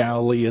Samaria and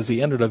Galilee. As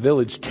he entered a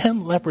village,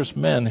 10 leprous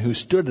men who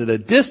stood at a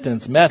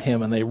distance met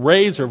him, and they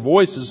raised their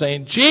voices,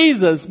 saying,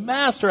 Jesus,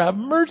 Master, have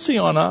mercy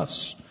on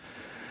us.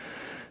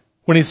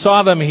 When he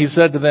saw them, he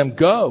said to them,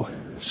 go,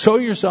 show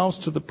yourselves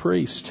to the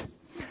priest.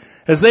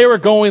 As they were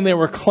going, they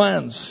were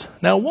cleansed.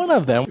 Now one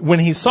of them, when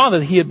he saw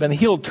that he had been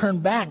healed,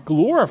 turned back,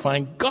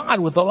 glorifying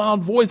God with a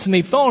loud voice, and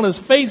he fell on his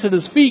face at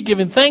his feet,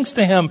 giving thanks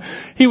to him.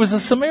 He was a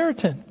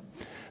Samaritan.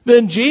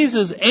 Then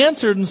Jesus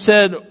answered and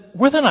said,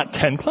 were there not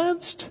 10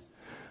 cleansed?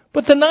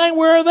 But the 9,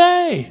 where are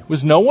they?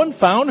 Was no one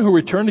found who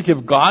returned to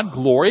give God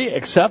glory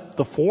except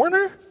the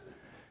foreigner?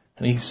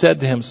 And he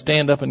said to him,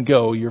 stand up and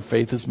go. Your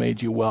faith has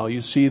made you well.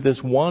 You see,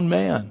 this one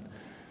man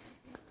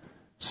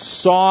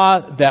saw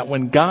that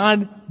when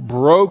God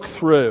broke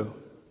through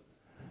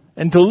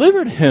and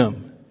delivered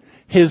him,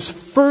 his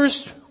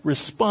first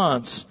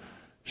response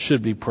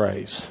should be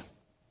praise.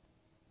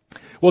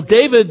 Well,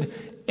 David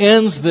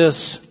ends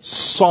this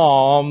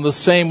psalm the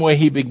same way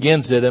he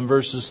begins it in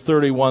verses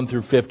 31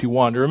 through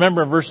 51.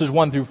 Remember in verses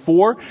 1 through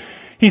 4,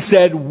 he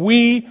said,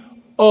 we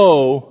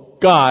owe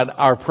God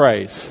our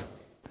praise.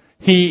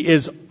 He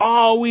is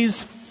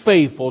always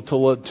faithful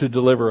to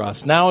deliver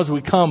us. Now as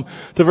we come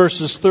to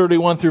verses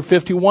 31 through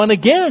 51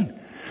 again,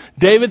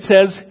 David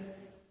says,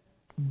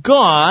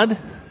 God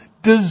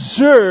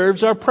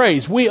deserves our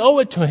praise. We owe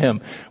it to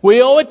him.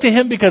 We owe it to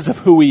him because of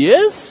who he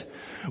is.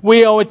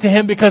 We owe it to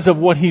him because of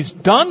what he's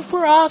done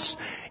for us.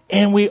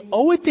 And we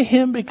owe it to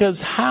him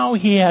because how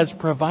he has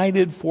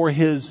provided for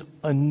his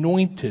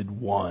anointed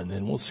one.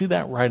 And we'll see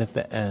that right at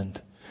the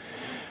end.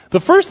 The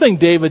first thing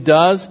David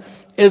does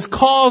is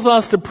calls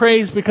us to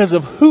praise because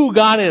of who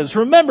God is.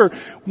 Remember,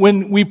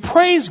 when we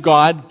praise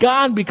God,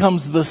 God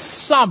becomes the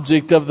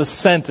subject of the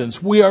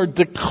sentence. We are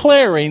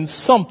declaring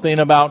something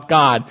about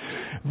God.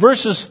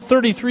 Verses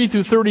 33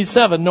 through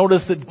 37,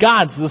 notice that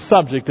God's the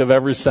subject of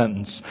every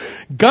sentence.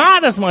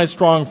 God is my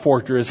strong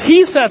fortress.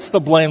 He sets the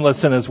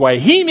blameless in his way.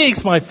 He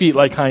makes my feet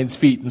like hinds'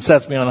 feet and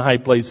sets me on high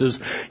places.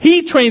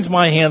 He trains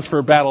my hands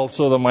for battle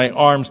so that my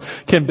arms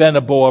can bend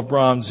a bow of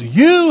bronze.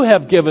 You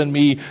have given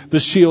me the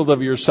shield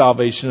of your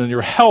salvation, and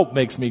your help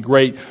makes me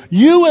great.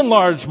 You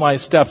enlarge my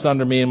steps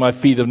under me, and my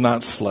feet have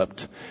not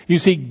slipped. You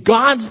see,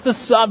 God's the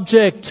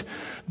subject.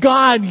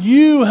 God,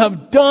 you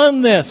have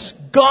done this.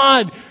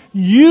 God,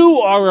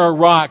 you are our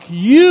rock.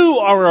 You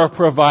are our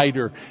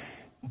provider.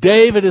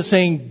 David is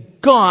saying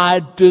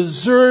God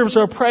deserves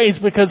our praise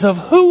because of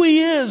who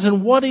he is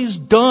and what he's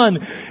done.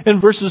 In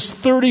verses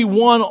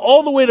 31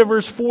 all the way to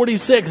verse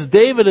 46,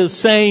 David is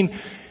saying,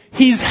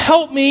 he's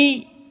helped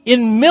me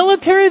in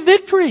military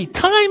victory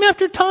time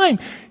after time.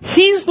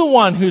 He's the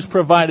one who's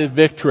provided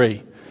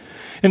victory.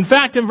 In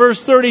fact, in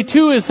verse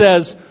 32 it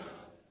says,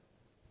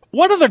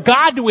 what other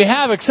God do we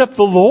have except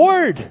the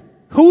Lord?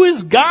 Who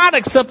is God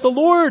except the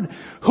Lord?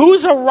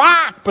 Who's a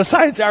rock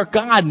besides our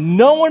God?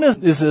 No one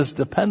is as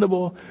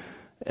dependable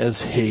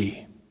as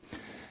he.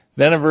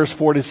 Then in verse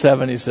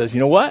 47 he says,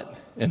 you know what?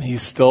 And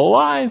he's still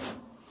alive.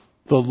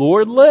 The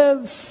Lord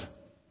lives.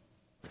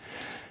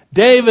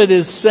 David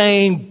is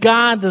saying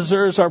God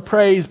deserves our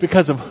praise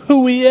because of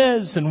who he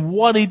is and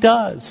what he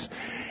does.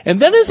 And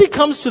then as he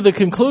comes to the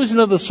conclusion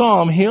of the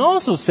psalm, he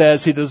also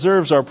says he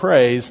deserves our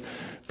praise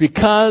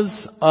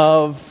because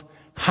of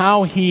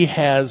how he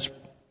has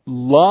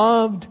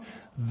loved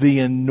the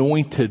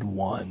anointed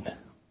one.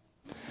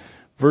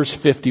 Verse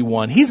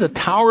 51, he's a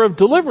tower of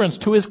deliverance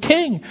to his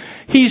king.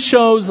 He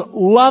shows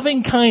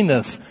loving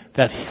kindness,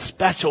 that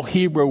special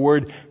Hebrew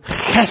word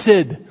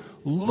chesed,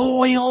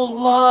 loyal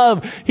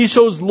love. He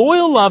shows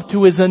loyal love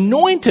to his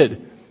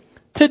anointed,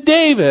 to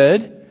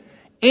David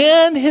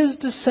and his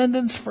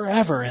descendants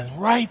forever.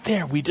 And right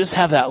there, we just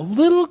have that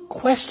little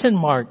question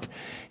mark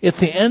at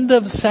the end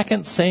of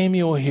 2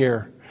 Samuel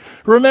here.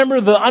 Remember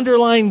the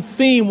underlying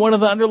theme, one of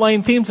the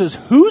underlying themes is,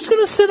 who's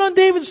going to sit on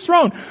David's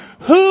throne?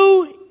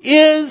 Who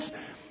is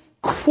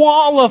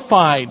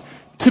qualified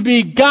to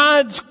be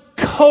God's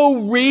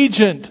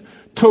co-regent,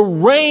 to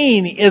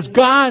reign as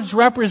God's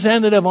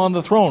representative on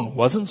the throne? It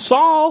wasn't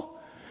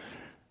Saul.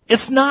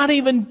 It's not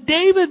even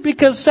David,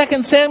 because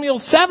 2 Samuel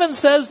 7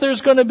 says there's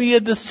going to be a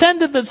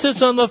descendant that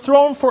sits on the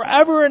throne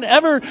forever and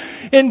ever.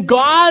 And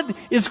God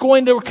is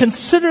going to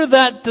consider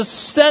that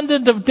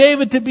descendant of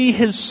David to be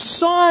his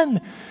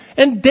son.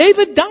 And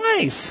David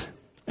dies.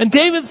 And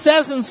David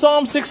says in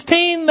Psalm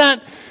 16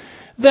 that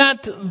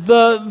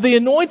the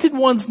anointed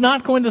one's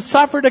not going to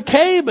suffer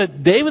decay,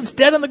 but David's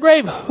dead in the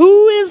grave.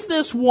 Who is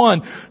this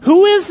one?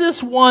 Who is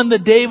this one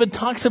that David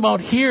talks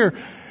about here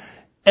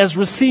as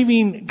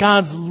receiving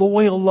God's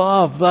loyal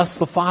love? Thus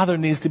the Father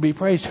needs to be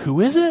praised.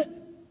 Who is it?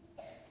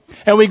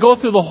 And we go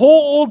through the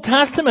whole Old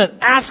Testament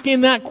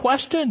asking that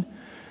question.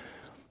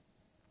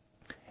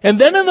 And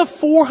then in the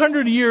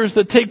 400 years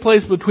that take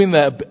place between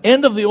the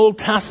end of the Old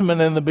Testament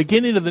and the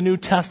beginning of the New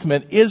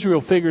Testament,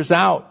 Israel figures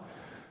out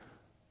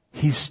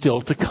he's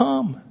still to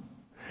come.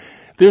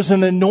 There's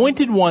an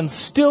anointed one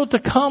still to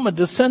come, a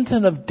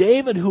descendant of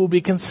David who will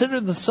be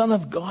considered the Son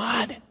of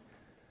God.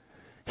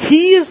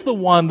 He is the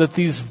one that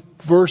these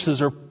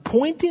verses are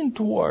pointing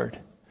toward.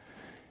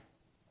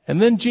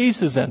 And then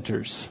Jesus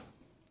enters.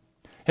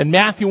 And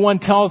Matthew 1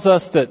 tells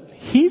us that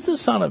he's the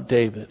son of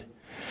David.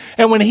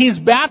 And when he's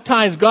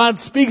baptized, God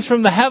speaks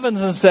from the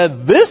heavens and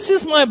said, "This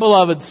is my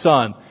beloved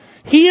son.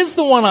 He is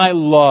the one I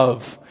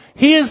love.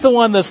 He is the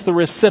one that's the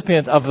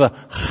recipient of the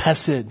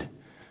chesed.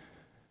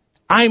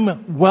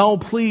 I'm well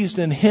pleased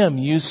in him."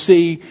 You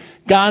see,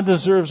 God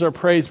deserves our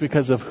praise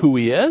because of who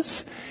he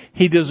is.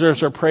 He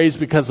deserves our praise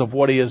because of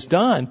what he has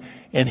done.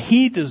 And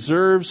he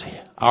deserves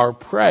our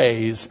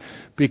praise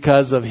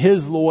because of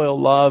his loyal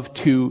love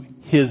to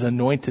his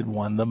anointed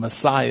one, the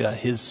Messiah,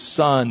 his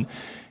son,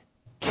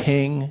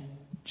 King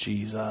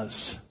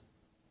Jesus.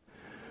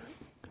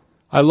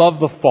 I love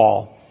the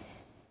fall.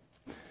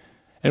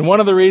 And one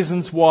of the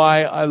reasons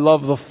why I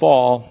love the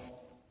fall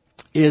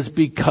is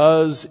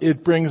because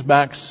it brings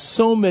back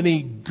so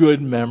many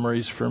good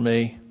memories for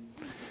me.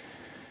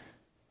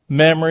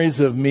 Memories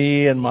of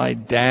me and my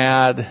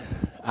dad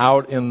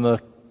out in the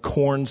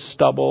corn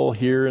stubble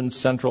here in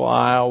central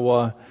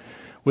Iowa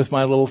with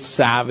my little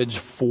Savage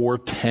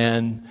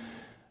 410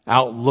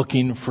 out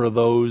looking for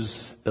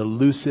those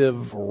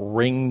elusive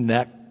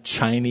ring-neck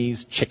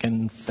Chinese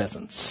chicken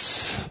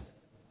pheasants.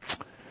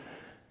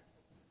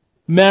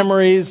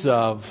 Memories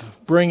of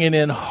bringing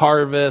in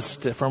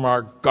harvest from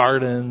our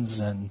gardens,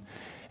 and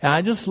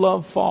I just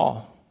love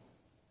fall.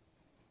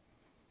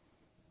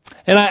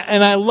 And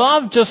I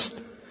love just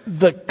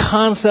the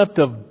concept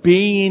of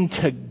being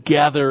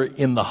together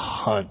in the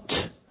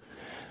hunt.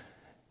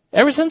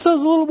 Ever since I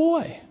was a little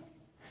boy.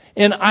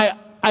 And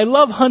I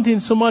love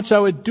hunting so much I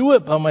would do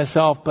it by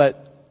myself,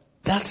 but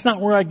that's not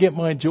where I get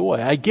my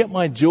joy. I get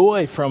my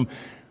joy from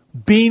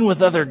being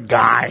with other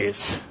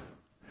guys.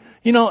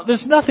 You know,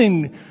 there's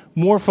nothing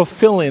more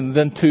fulfilling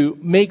than to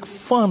make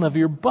fun of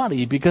your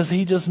buddy because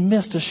he just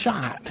missed a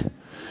shot.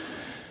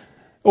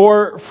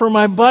 Or for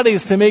my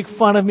buddies to make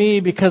fun of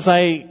me because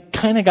I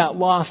kind of got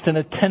lost in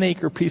a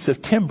 10-acre piece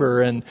of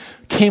timber and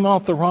came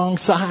out the wrong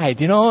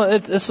side. You know,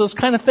 it's those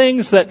kind of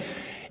things that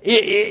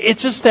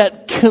it's just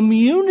that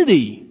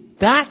community.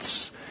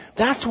 That's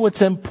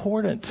what's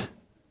important.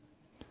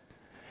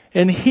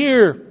 And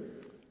here,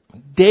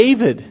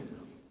 David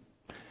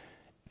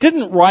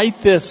didn't write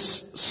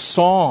this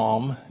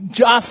psalm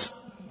just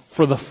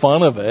for the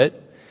fun of it.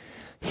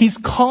 He's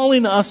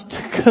calling us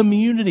to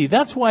community.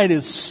 That's why it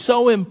is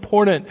so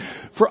important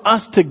for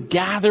us to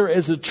gather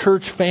as a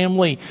church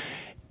family.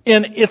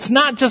 And it's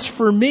not just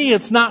for me,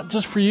 it's not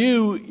just for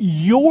you.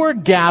 Your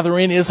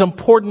gathering is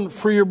important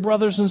for your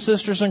brothers and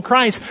sisters in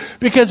Christ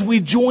because we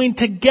join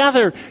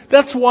together.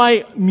 That's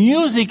why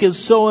music is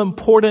so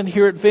important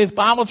here at Faith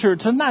Bible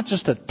Church. It's not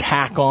just a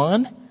tack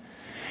on.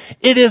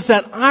 It is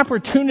that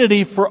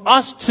opportunity for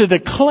us to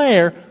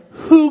declare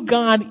who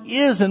God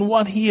is and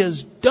what he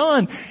has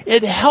done.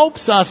 It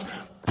helps us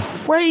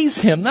praise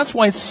him. That's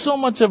why so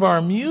much of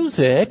our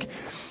music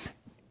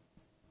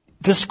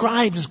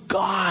describes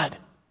God.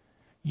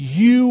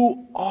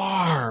 You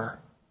are,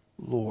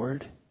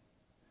 Lord.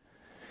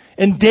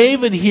 And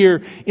David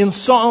here in 2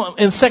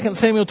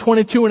 Samuel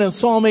 22 and in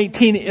Psalm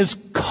 18 is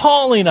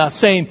calling us,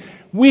 saying,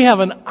 we have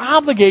an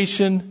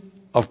obligation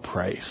of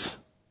praise.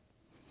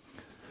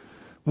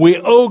 We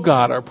owe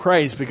God our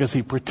praise because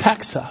he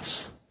protects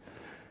us.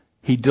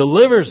 He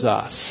delivers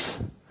us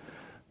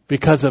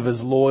because of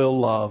his loyal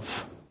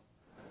love.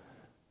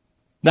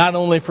 Not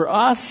only for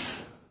us,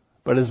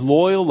 but his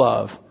loyal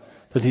love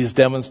that he's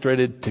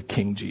demonstrated to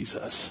King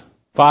Jesus.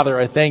 Father,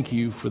 I thank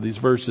you for these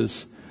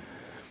verses.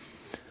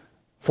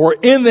 For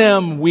in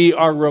them we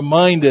are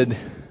reminded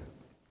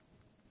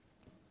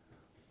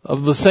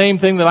of the same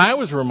thing that I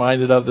was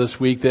reminded of this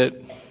week, that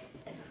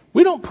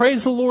we don't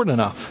praise the Lord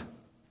enough.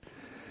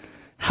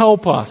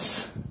 Help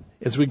us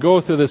as we go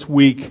through this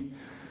week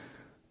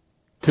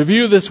to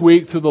view this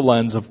week through the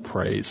lens of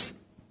praise.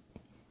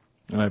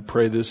 And I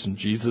pray this in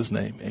Jesus'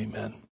 name. Amen.